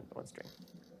string.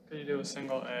 Could you do a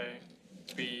single A,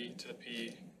 B to the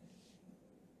P,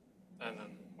 and then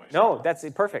wait? No, that's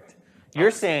perfect.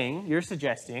 You're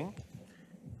suggesting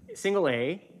single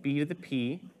A, B to the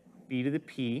P, B to the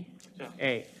P, Yeah.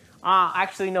 A.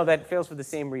 Actually, no, that fails for the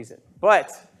same reason.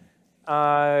 But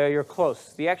you're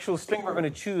close. The actual string we're going to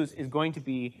choose is going to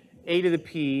be A to the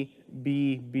P,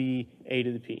 B, B, A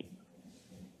to the P.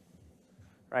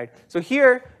 Right? So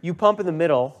here, you pump in the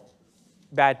middle.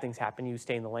 Bad things happen. You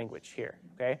stay in the language here.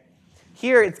 Okay?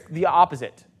 Here, it's the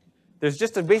opposite. There's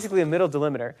just basically a middle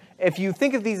delimiter. If you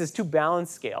think of these as two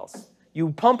balance scales,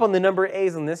 you pump on the number of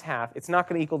A's on this half, it's not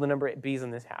going to equal the number of B's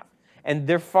on this half. And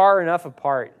they're far enough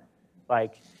apart,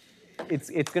 like, it's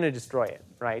going to destroy it,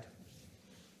 right?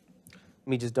 Let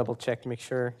me just double check to make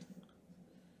sure.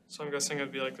 So I'm guessing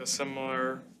it'd be like a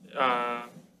similar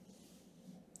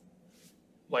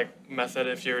like method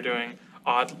if you were doing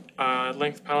odd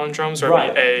length palindromes, or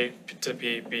Right. A to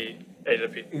P, B, A to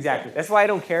P. Exactly. That's why I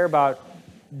don't care about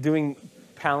doing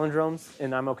palindromes,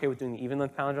 and I'm okay with doing even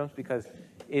length palindromes, because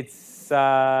it's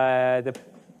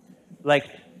like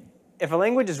if a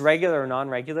language is regular or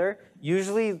non-regular,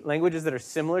 usually languages that are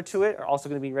similar to it are also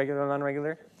going to be regular or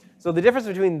non-regular. So the difference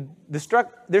between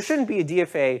there shouldn't be a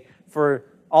DFA for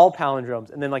all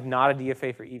palindromes and then like not a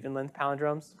DFA for even length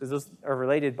palindromes, because those are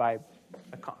related by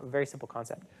a very simple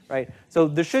concept, right? So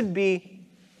there should be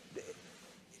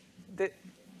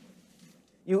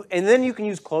and then you can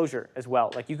use closure as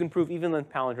well. Like you can prove even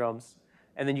length palindromes,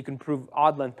 and then you can prove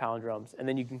odd length palindromes, and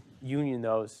then you can union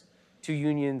those two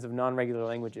unions of non-regular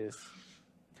languages.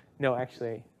 No,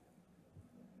 actually,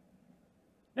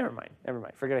 never mind.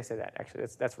 Forget I said that. Actually,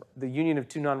 that's the union of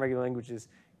two non-regular languages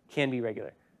can be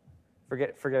regular.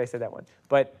 Forget I said that one.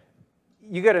 But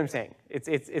You get what I'm saying.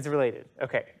 It's related.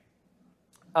 Okay.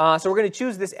 So we're going to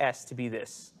choose this S to be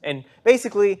this. And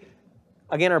basically,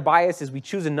 again, our bias is we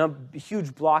choose a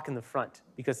huge block in the front.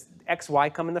 Because X, Y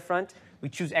come in the front, we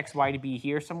choose X, Y to be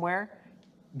here somewhere.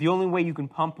 The only way you can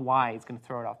pump Y is going to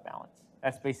throw it off balance.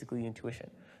 That's basically the intuition.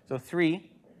 So 3,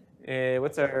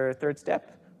 what's our third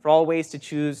step? For all ways to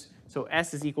choose, so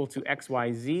S is equal to X,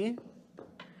 Y, Z.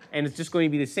 And it's just going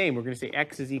to be the same. We're going to say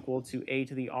X is equal to A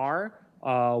to the R.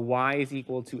 Y is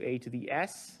equal to A to the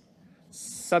S.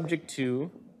 Subject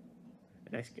to,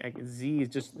 Z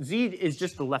is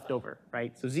just the leftover,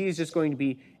 right? So Z is just going to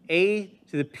be A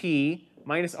to the P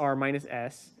minus R minus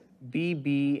S,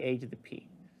 B, A to the P.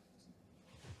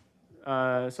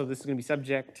 So this is going to be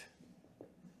subject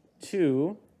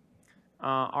to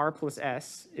R plus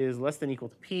S is less than or equal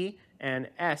to P, and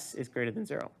S is greater than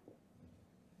 0. All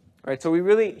right, so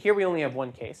here we only have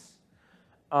one case.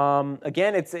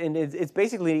 Again, it's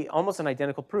basically almost an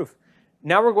identical proof.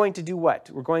 Now we're going to do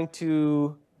what? We're going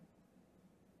to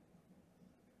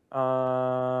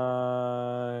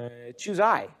choose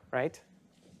I, right?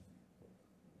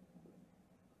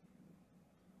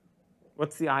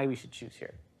 What's the I we should choose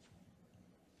here?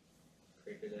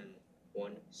 Greater than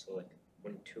 1, so like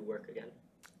wouldn't 2 work again?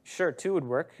 Sure, 2 would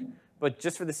work, but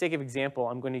just for the sake of example,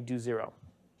 I'm going to do 0.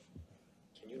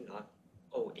 Can you not?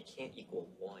 Oh, it can't equal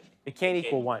 1. It can't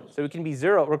equal 1, so it can be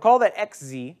 0. Recall that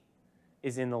xz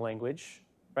is in the language,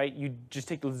 right? You just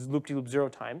take the loop-de-loop 0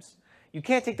 times. You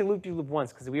can't take the loop-de-loop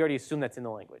once because we already assume that's in the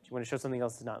language. You want to show something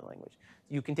else that's not in the language.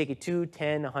 You can take it 2,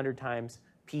 10, 100 times,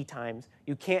 p times.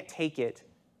 You can't take it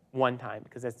 1 time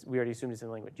because we already assumed it's in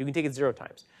the language. You can take it 0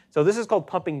 times. So this is called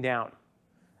pumping down.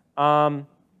 I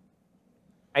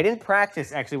didn't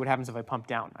practice actually what happens if I pump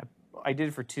down. I did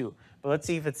it for 2, but let's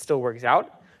see if it still works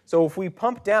out. So if we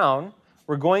pump down,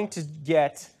 we're going to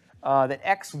get that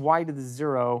x, y to the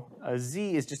 0,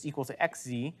 z is just equal to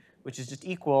xz, which is just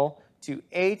equal to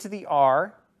a to the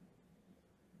r,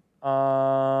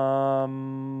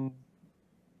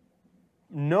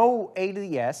 no a to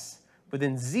the s, but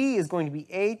then z is going to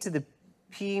be a to the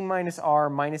p minus r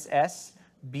minus s,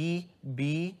 b,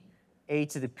 a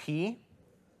to the p.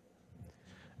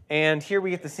 And here we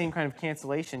get the same kind of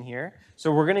cancellation here.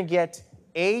 So we're going to get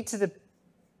a to the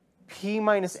p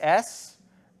minus s,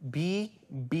 b,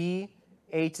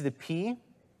 a to the p.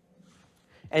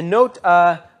 And note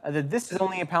that this is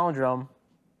only a palindrome.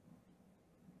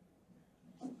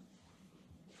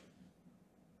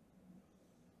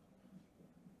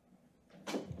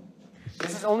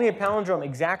 This is only a palindrome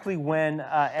exactly when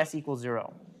s equals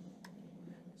 0.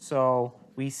 So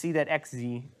we see that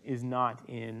xz is not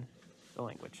in the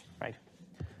language, right?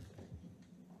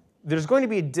 There's going to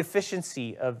be a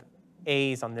deficiency of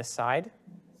a's on this side.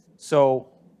 So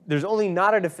there's only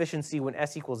not a deficiency when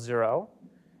s equals 0.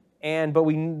 But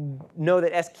we know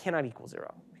that s cannot equal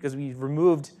 0 because we've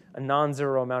removed a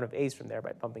non-zero amount of a's from there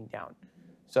by pumping down.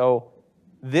 So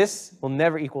this will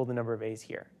never equal the number of a's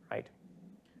here, right?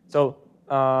 So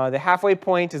the halfway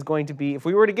point is going to be, if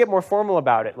we were to get more formal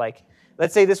about it, like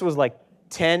let's say this was like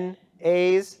 10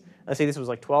 a's, let's say this was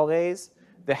like 12 a's,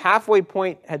 the halfway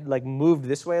point had like moved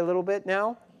this way a little bit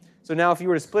now. So now if you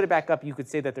were to split it back up, you could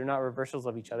say that they're not reversals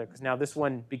of each other because now this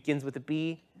one begins with a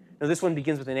b, no, this one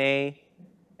begins with an a,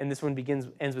 and this one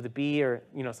ends with a b, or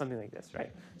something like this,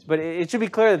 right? But it should be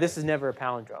clear that this is never a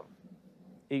palindrome.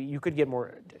 You could get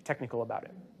more technical about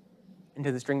it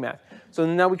into the string math. So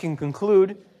now we can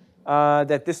conclude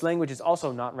that this language is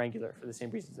also not regular for the same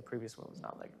reasons the previous one was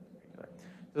not regular.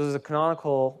 This is a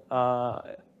canonical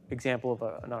example of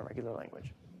a non-regular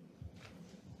language.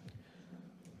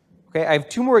 Okay, I have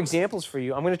 2 more examples for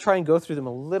you. I'm going to try and go through them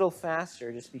a little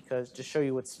faster just to show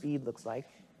you what speed looks like.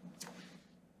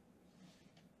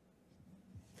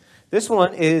 This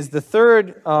one is the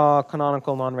third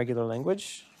canonical non-regular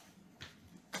language.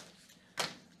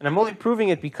 And I'm only proving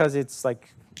it because it's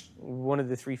like one of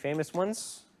the 3 famous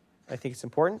ones. I think it's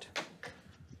important.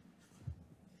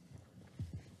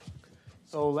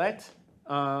 So let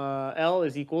L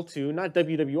is equal to, not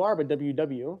WWR, but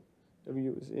WW.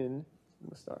 W is in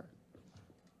the star.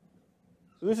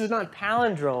 So this is not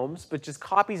palindromes, but just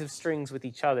copies of strings with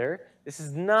each other. This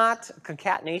is not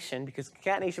concatenation, because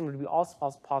concatenation would be all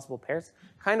possible pairs,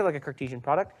 kind of like a Cartesian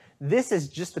product. This is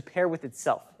just the pair with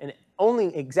itself, and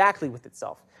only exactly with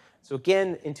itself. So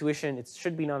again, intuition, it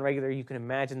should be non-regular. You can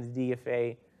imagine the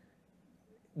DFA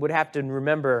would have to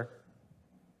remember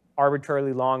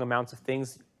arbitrarily long amounts of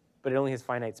things, but it only has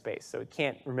finite space, so it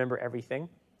can't remember everything.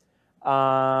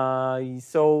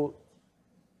 So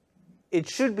it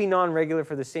should be non-regular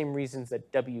for the same reasons that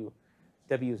WWR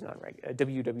is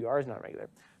non-regular.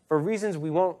 for reasons we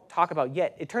won't talk about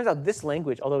yet, it turns out this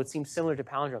language, although it seems similar to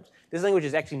palindromes, this language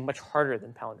is actually much harder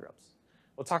than palindromes.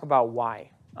 We'll talk about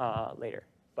why later.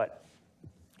 But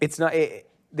it's not,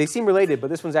 they seem related, but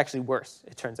this one's actually worse,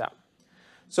 it turns out.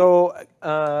 So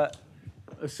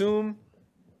assume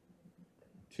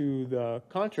to the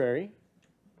contrary,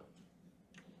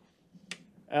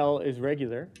 L is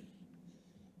regular.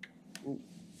 Ooh.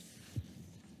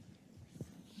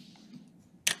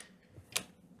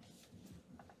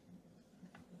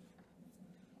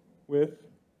 With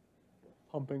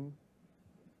pumping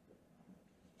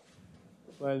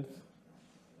length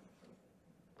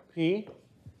P.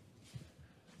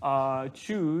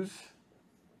 Choose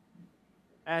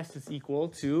S is equal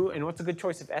to, and what's a good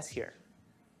choice of S here?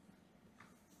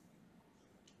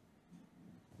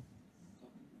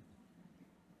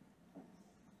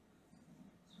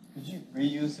 Could you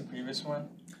reuse the previous one?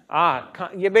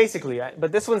 Yeah, basically.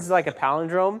 But this one's like a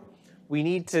palindrome. We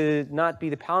need to not be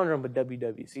the palindrome, but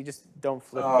WW. So you just don't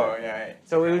flip. Oh, yeah.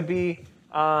 So it would be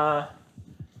A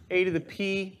to the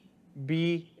P,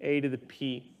 B, A to the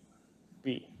P,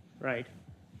 B, right?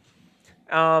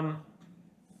 And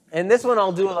this one,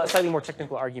 I'll do a slightly more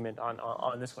technical argument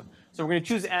on this one. So we're going to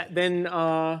choose then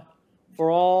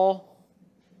for all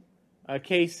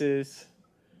cases,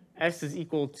 S is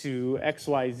equal to X,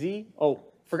 Y, Z. Oh,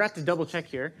 forgot to double check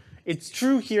here. It's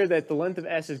true here that the length of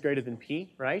S is greater than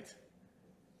P, right?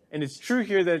 And it's true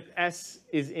here that S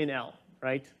is in L,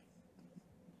 right?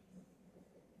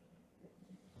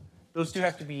 Those two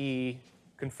have to be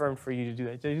confirmed for you to do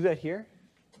that. Did I do that here?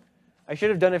 I should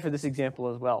have done it for this example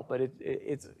as well, but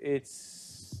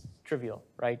it's trivial,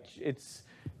 right?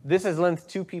 This has length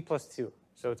 2p plus 2,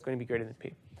 so it's going to be greater than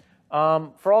p.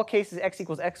 For all cases x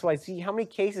equals x, y, z, how many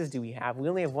cases do we have? We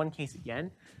only have one case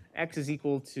again. X is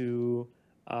equal to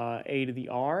a to the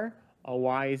r,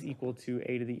 y is equal to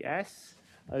a to the s,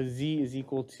 z is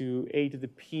equal to a to the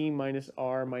p minus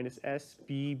r minus s,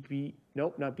 b,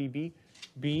 nope, not b,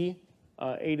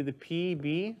 a to the p,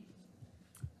 b,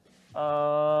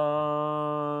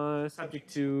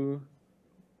 subject to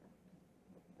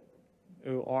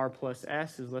r plus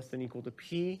s is less than or equal to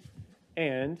p,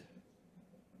 and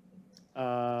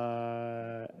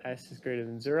s is greater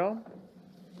than 0.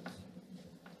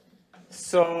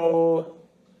 So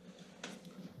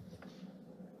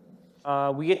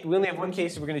we only have one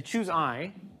case, so we're going to choose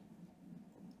I.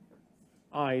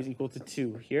 I is equal to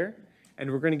 2 here,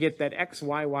 and we're going to get that x,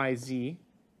 y, y, z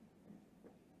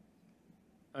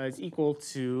is equal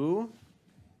to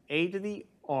a to the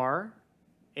r,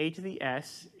 a to the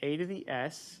s, a to the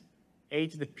s, a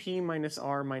to the p minus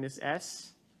r minus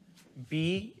s,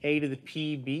 b, a to the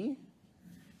p, b.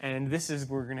 And this is,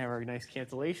 we're going to have our nice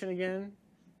cancellation again.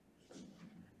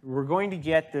 We're going to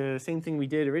get the same thing we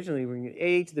did originally. We're going to get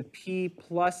a to the p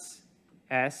plus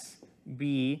s,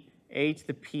 b, a to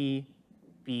the p,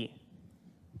 b.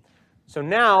 So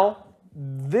now,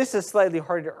 this is slightly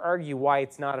harder to argue why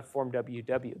it's not a form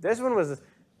WW. This one was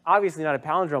obviously not a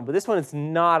palindrome, but this one it's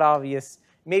not obvious.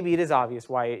 Maybe it is obvious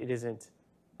why it isn't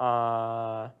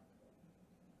on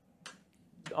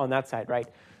that side, right?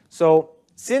 So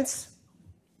since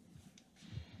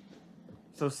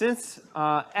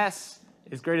s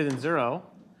is greater than 0,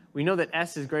 we know that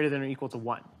s is greater than or equal to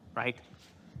 1, right?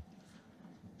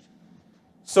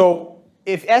 So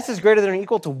if s is greater than or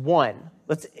equal to 1,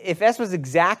 if s was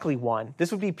exactly 1,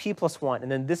 this would be p plus 1, and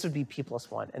then this would be p plus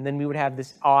 1, and then we would have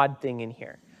this odd thing in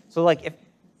here. So like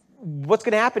what's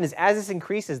going to happen is as this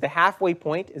increases, the halfway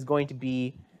point is going to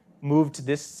be moved to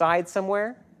this side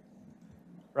somewhere,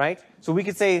 right? So we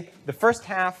could say the first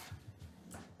half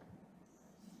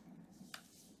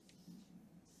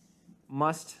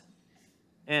must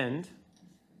end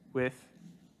with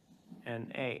an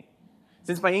a.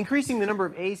 Since by increasing the number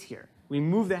of a's here, we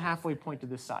move the halfway point to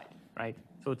this side, right?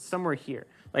 So it's somewhere here.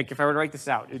 Like if I were to write this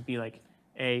out, it would be like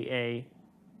a,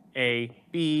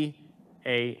 b,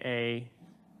 a,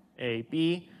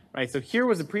 b, right? So here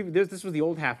was the previous, this was the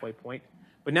old halfway point.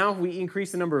 But now if we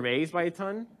increase the number of a's by a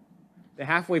ton, the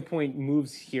halfway point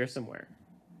moves here somewhere,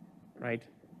 right?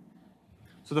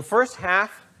 So the first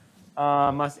half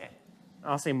must,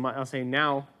 I'll say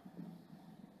now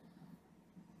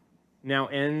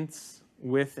ends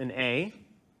with an a,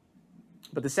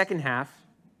 but the second half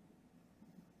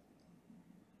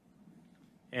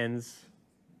ends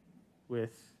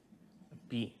with a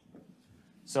b.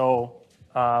 So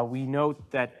we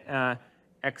note that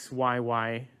x, y,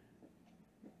 y,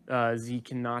 z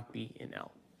cannot be in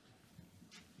L,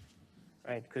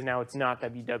 right? Because now it's not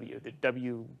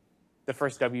WW. The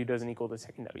first W doesn't equal the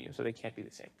second W, so they can't be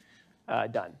the same.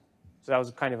 Done. So that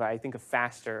was kind of, I think, a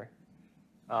faster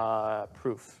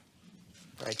proof.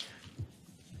 right?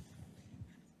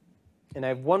 And I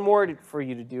have one more for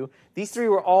you to do. These three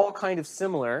were all kind of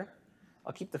similar.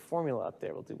 I'll keep the formula up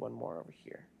there. We'll do one more over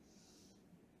here.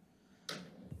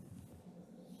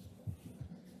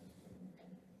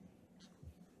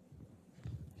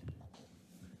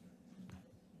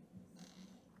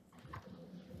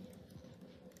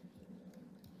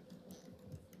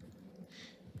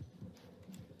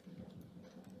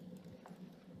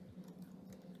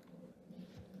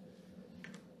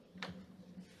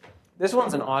 This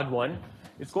one's an odd one.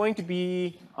 It's going to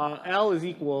be L is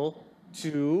equal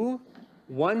to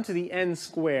 1 to the n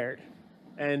squared.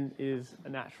 N is a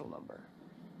natural number.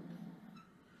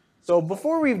 So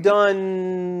before we've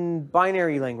done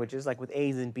binary languages, like with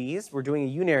A's and B's, we're doing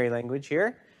a unary language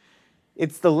here.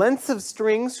 It's the lengths of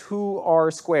strings who are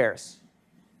squares.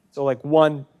 So like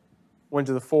 1, 1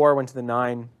 to the 4, 1 to the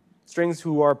 9. Strings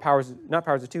who are powers, not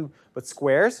powers of 2, but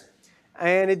squares.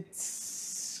 And it's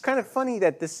kind of funny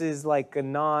that this is like a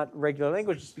not regular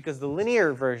language just because the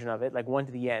linear version of it, like 1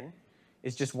 to the n,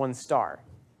 is just 1 star,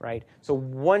 right? So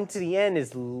 1 to the n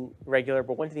is regular,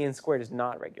 but 1 to the n squared is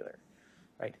not regular,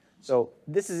 right? So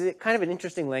this is kind of an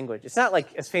interesting language. It's not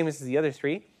like as famous as the other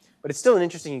three, but it's still an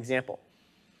interesting example.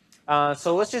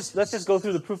 So let's just go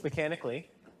through the proof mechanically.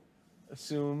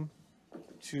 Assume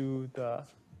to the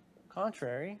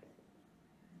contrary,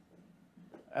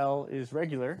 L is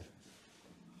regular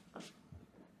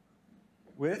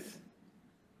with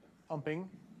pumping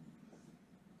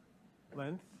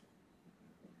length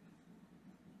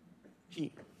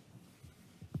P.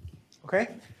 Okay?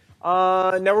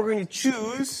 Now we're going to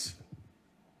choose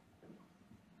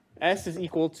S is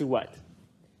equal to what?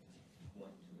 1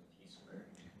 to the p squared.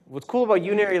 What's cool about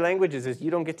unary languages is you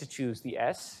don't get to choose the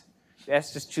S. The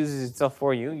S just chooses itself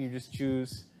for you. You just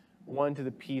choose 1 to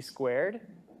the p squared.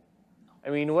 I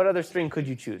mean, what other string could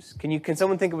you choose? Can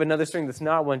someone think of another string that's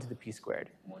not 1 to the p squared?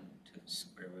 1 to the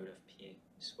square root of p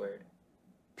squared.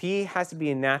 P has to be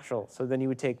a natural, so then you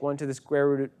would take 1 to the square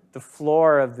root, the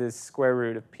floor of the square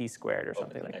root of p squared or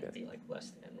something like that this. could be like less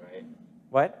than, right?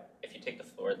 What? If you take the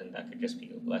floor, then that could just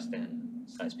be less than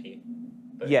size p.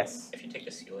 But Yes. if you take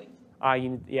the ceiling,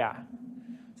 Yeah.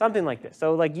 Something like this.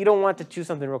 So like you don't want to choose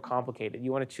something real complicated.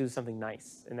 You want to choose something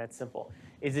nice, and that's simple.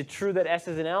 Is it true that S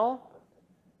is an L?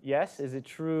 Yes. Is it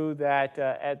true that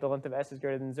the length of S is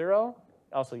greater than 0?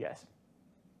 Also yes.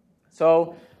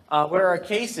 So what are our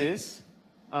cases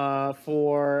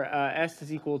for S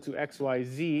is equal to X, Y,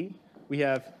 Z? We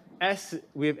have X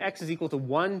is equal to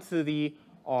 1 to the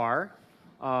R.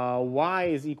 Y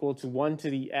is equal to 1 to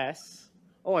the S.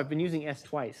 Oh, I've been using S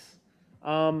twice.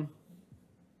 Here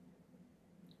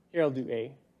I'll do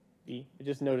A, B. I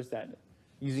just noticed that.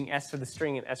 Using S for the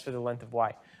string and S for the length of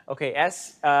Y. Okay,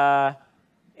 X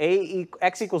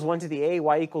equals 1 to the A,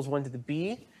 Y equals 1 to the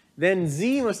B. Then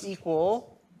Z must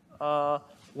equal 1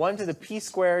 to the P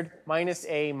squared minus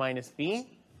A minus B.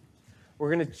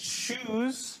 We're going to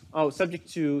choose, subject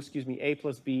to, A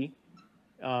plus B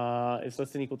is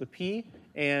less than or equal to P,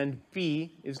 and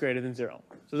B is greater than 0.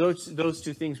 So those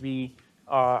two things we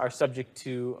are subject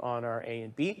to on our A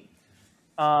and B.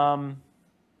 So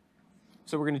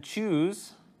we're going to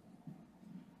choose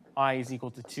I is equal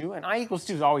to 2. And I equals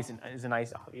 2 is always a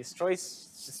nice obvious choice.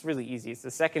 It's just really easy. It's the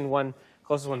second one,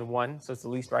 closest one to 1, so it's the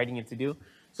least writing it to do.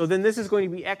 So then this is going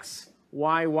to be X,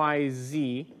 Y, Y,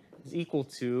 Z is equal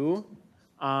to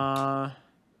 1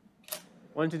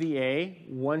 to the A,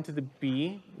 1 to the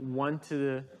B, 1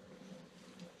 to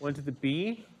the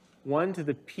B, 1 to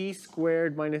the P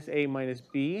squared minus A minus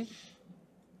B. I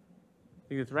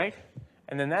think that's right.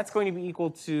 And then that's going to be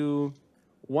equal to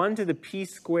 1 to the P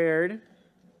squared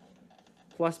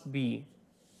plus B,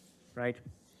 right?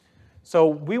 So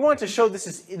we want to show this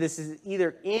is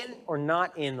either in or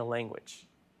not in the language,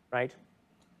 right?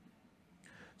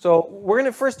 So we're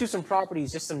going to first do some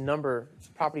properties, just some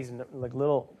properties, and like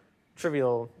little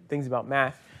trivial things about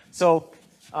math. So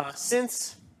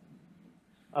since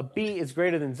B is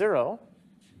greater than 0,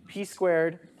 P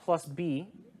squared plus B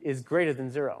is greater than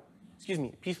 0. Excuse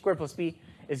me, P squared plus B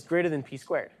is greater than P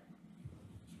squared.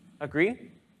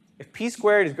 Agree? If P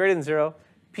squared is greater than 0,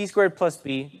 P squared plus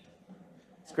B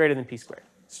is greater than P squared.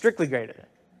 Strictly greater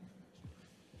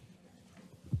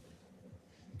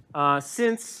than.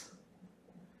 Since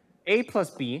A plus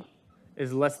B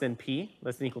is less than P,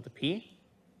 less than or equal to P,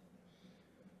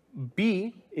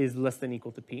 B is less than or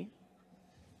equal to P.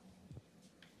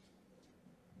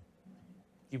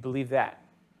 You believe that?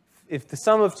 If the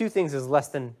sum of two things is less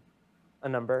than a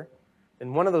number,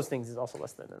 then one of those things is also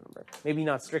less than a number. Maybe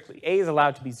not strictly. A is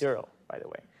allowed to be 0, by the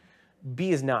way.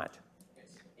 B is not.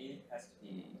 A has to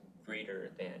be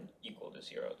greater than equal to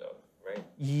 0, though,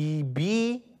 right?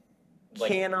 B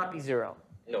Like- cannot be 0.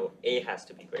 No, A has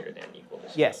to be greater than or equal to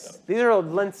 0. Yes, these are all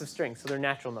lengths of strings, so they're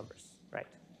natural numbers, right?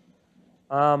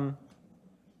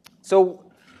 So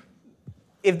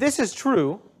if this is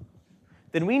true,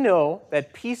 then we know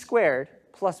that p squared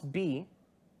plus b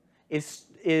is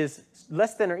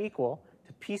less than or equal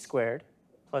to p squared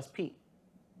plus p.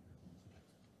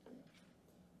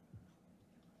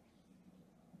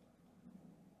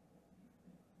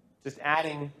 Just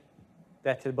adding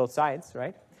that to both sides,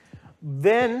 right?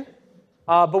 Then,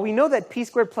 but we know that p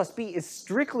squared plus b is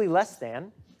strictly less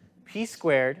than p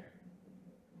squared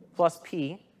plus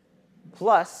p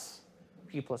plus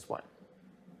p plus 1.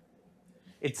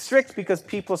 It's strict because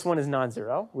p plus 1 is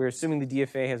non-zero. We're assuming the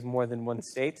DFA has more than one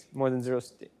state, more than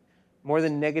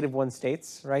 -1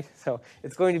 states, right? So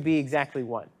it's going to be exactly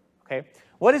 1. Okay.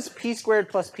 What is p squared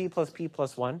plus p plus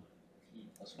 1? P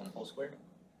plus 1 whole squared?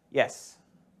 Yes.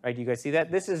 Right, do you guys see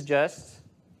that? This is just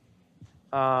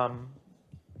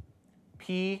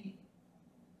p,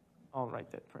 I'll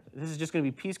write that. This is just going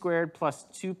to be p squared plus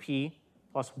 2p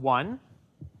plus 1,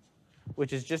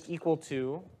 which is just equal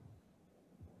to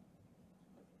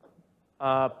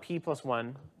p plus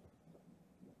 1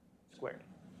 squared.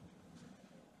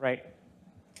 Right?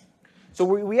 So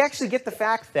we actually get the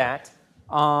fact that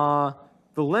the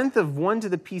length of 1 to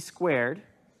the p squared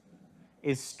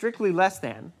is strictly less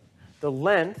than the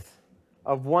length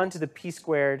of 1 to the p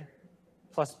squared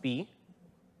plus b,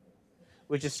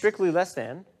 which is strictly less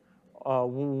than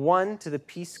 1 to the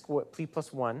p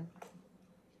plus 1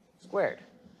 squared.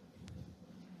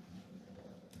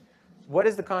 What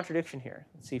is the contradiction here?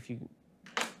 Let's see if you...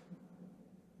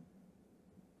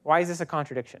 Why is this a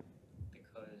contradiction?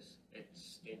 Because it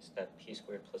states that p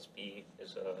squared plus b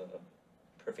is a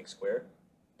perfect square,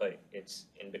 but it's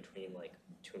in between like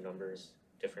two numbers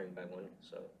differing by 1.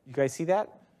 So You guys see that?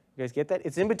 You guys get that?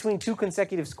 It's in between two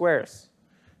consecutive squares.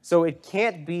 So it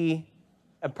can't be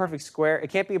a perfect square. It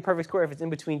can't be a perfect square if it's in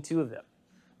between two of them,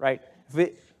 right?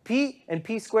 If p and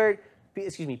p squared, p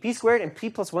squared and p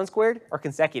plus 1 squared are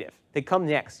consecutive. They come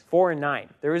next, 4 and 9.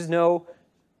 There is no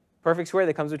perfect square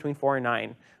that comes between 4 and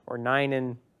 9, or 9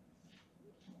 and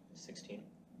 16.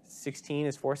 16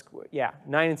 is 4 squared. Yeah,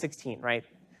 9 and 16, right?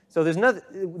 So there's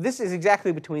nothing. This is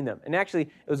exactly between them. And actually,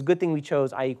 it was a good thing we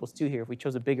chose I equals 2 here. If we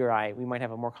chose a bigger I, we might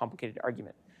have a more complicated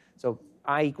argument. So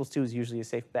I equals 2 is usually a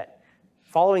safe bet.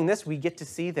 Following this, we get to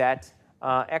see that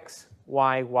x,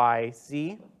 y, y,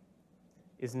 z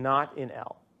is not in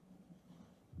L.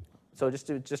 So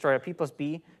just write out p plus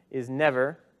b is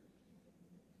never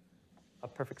a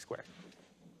perfect square.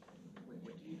 Wait,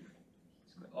 what do you?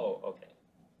 Oh, okay.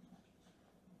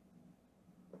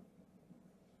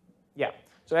 Yeah.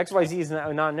 So x, y, z is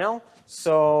not in L.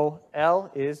 So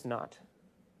L is not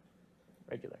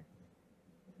regular.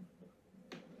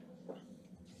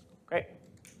 Great.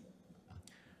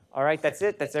 All right, that's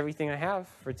it. That's everything I have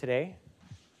for today.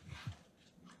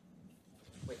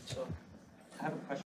 Wait, so I have a question.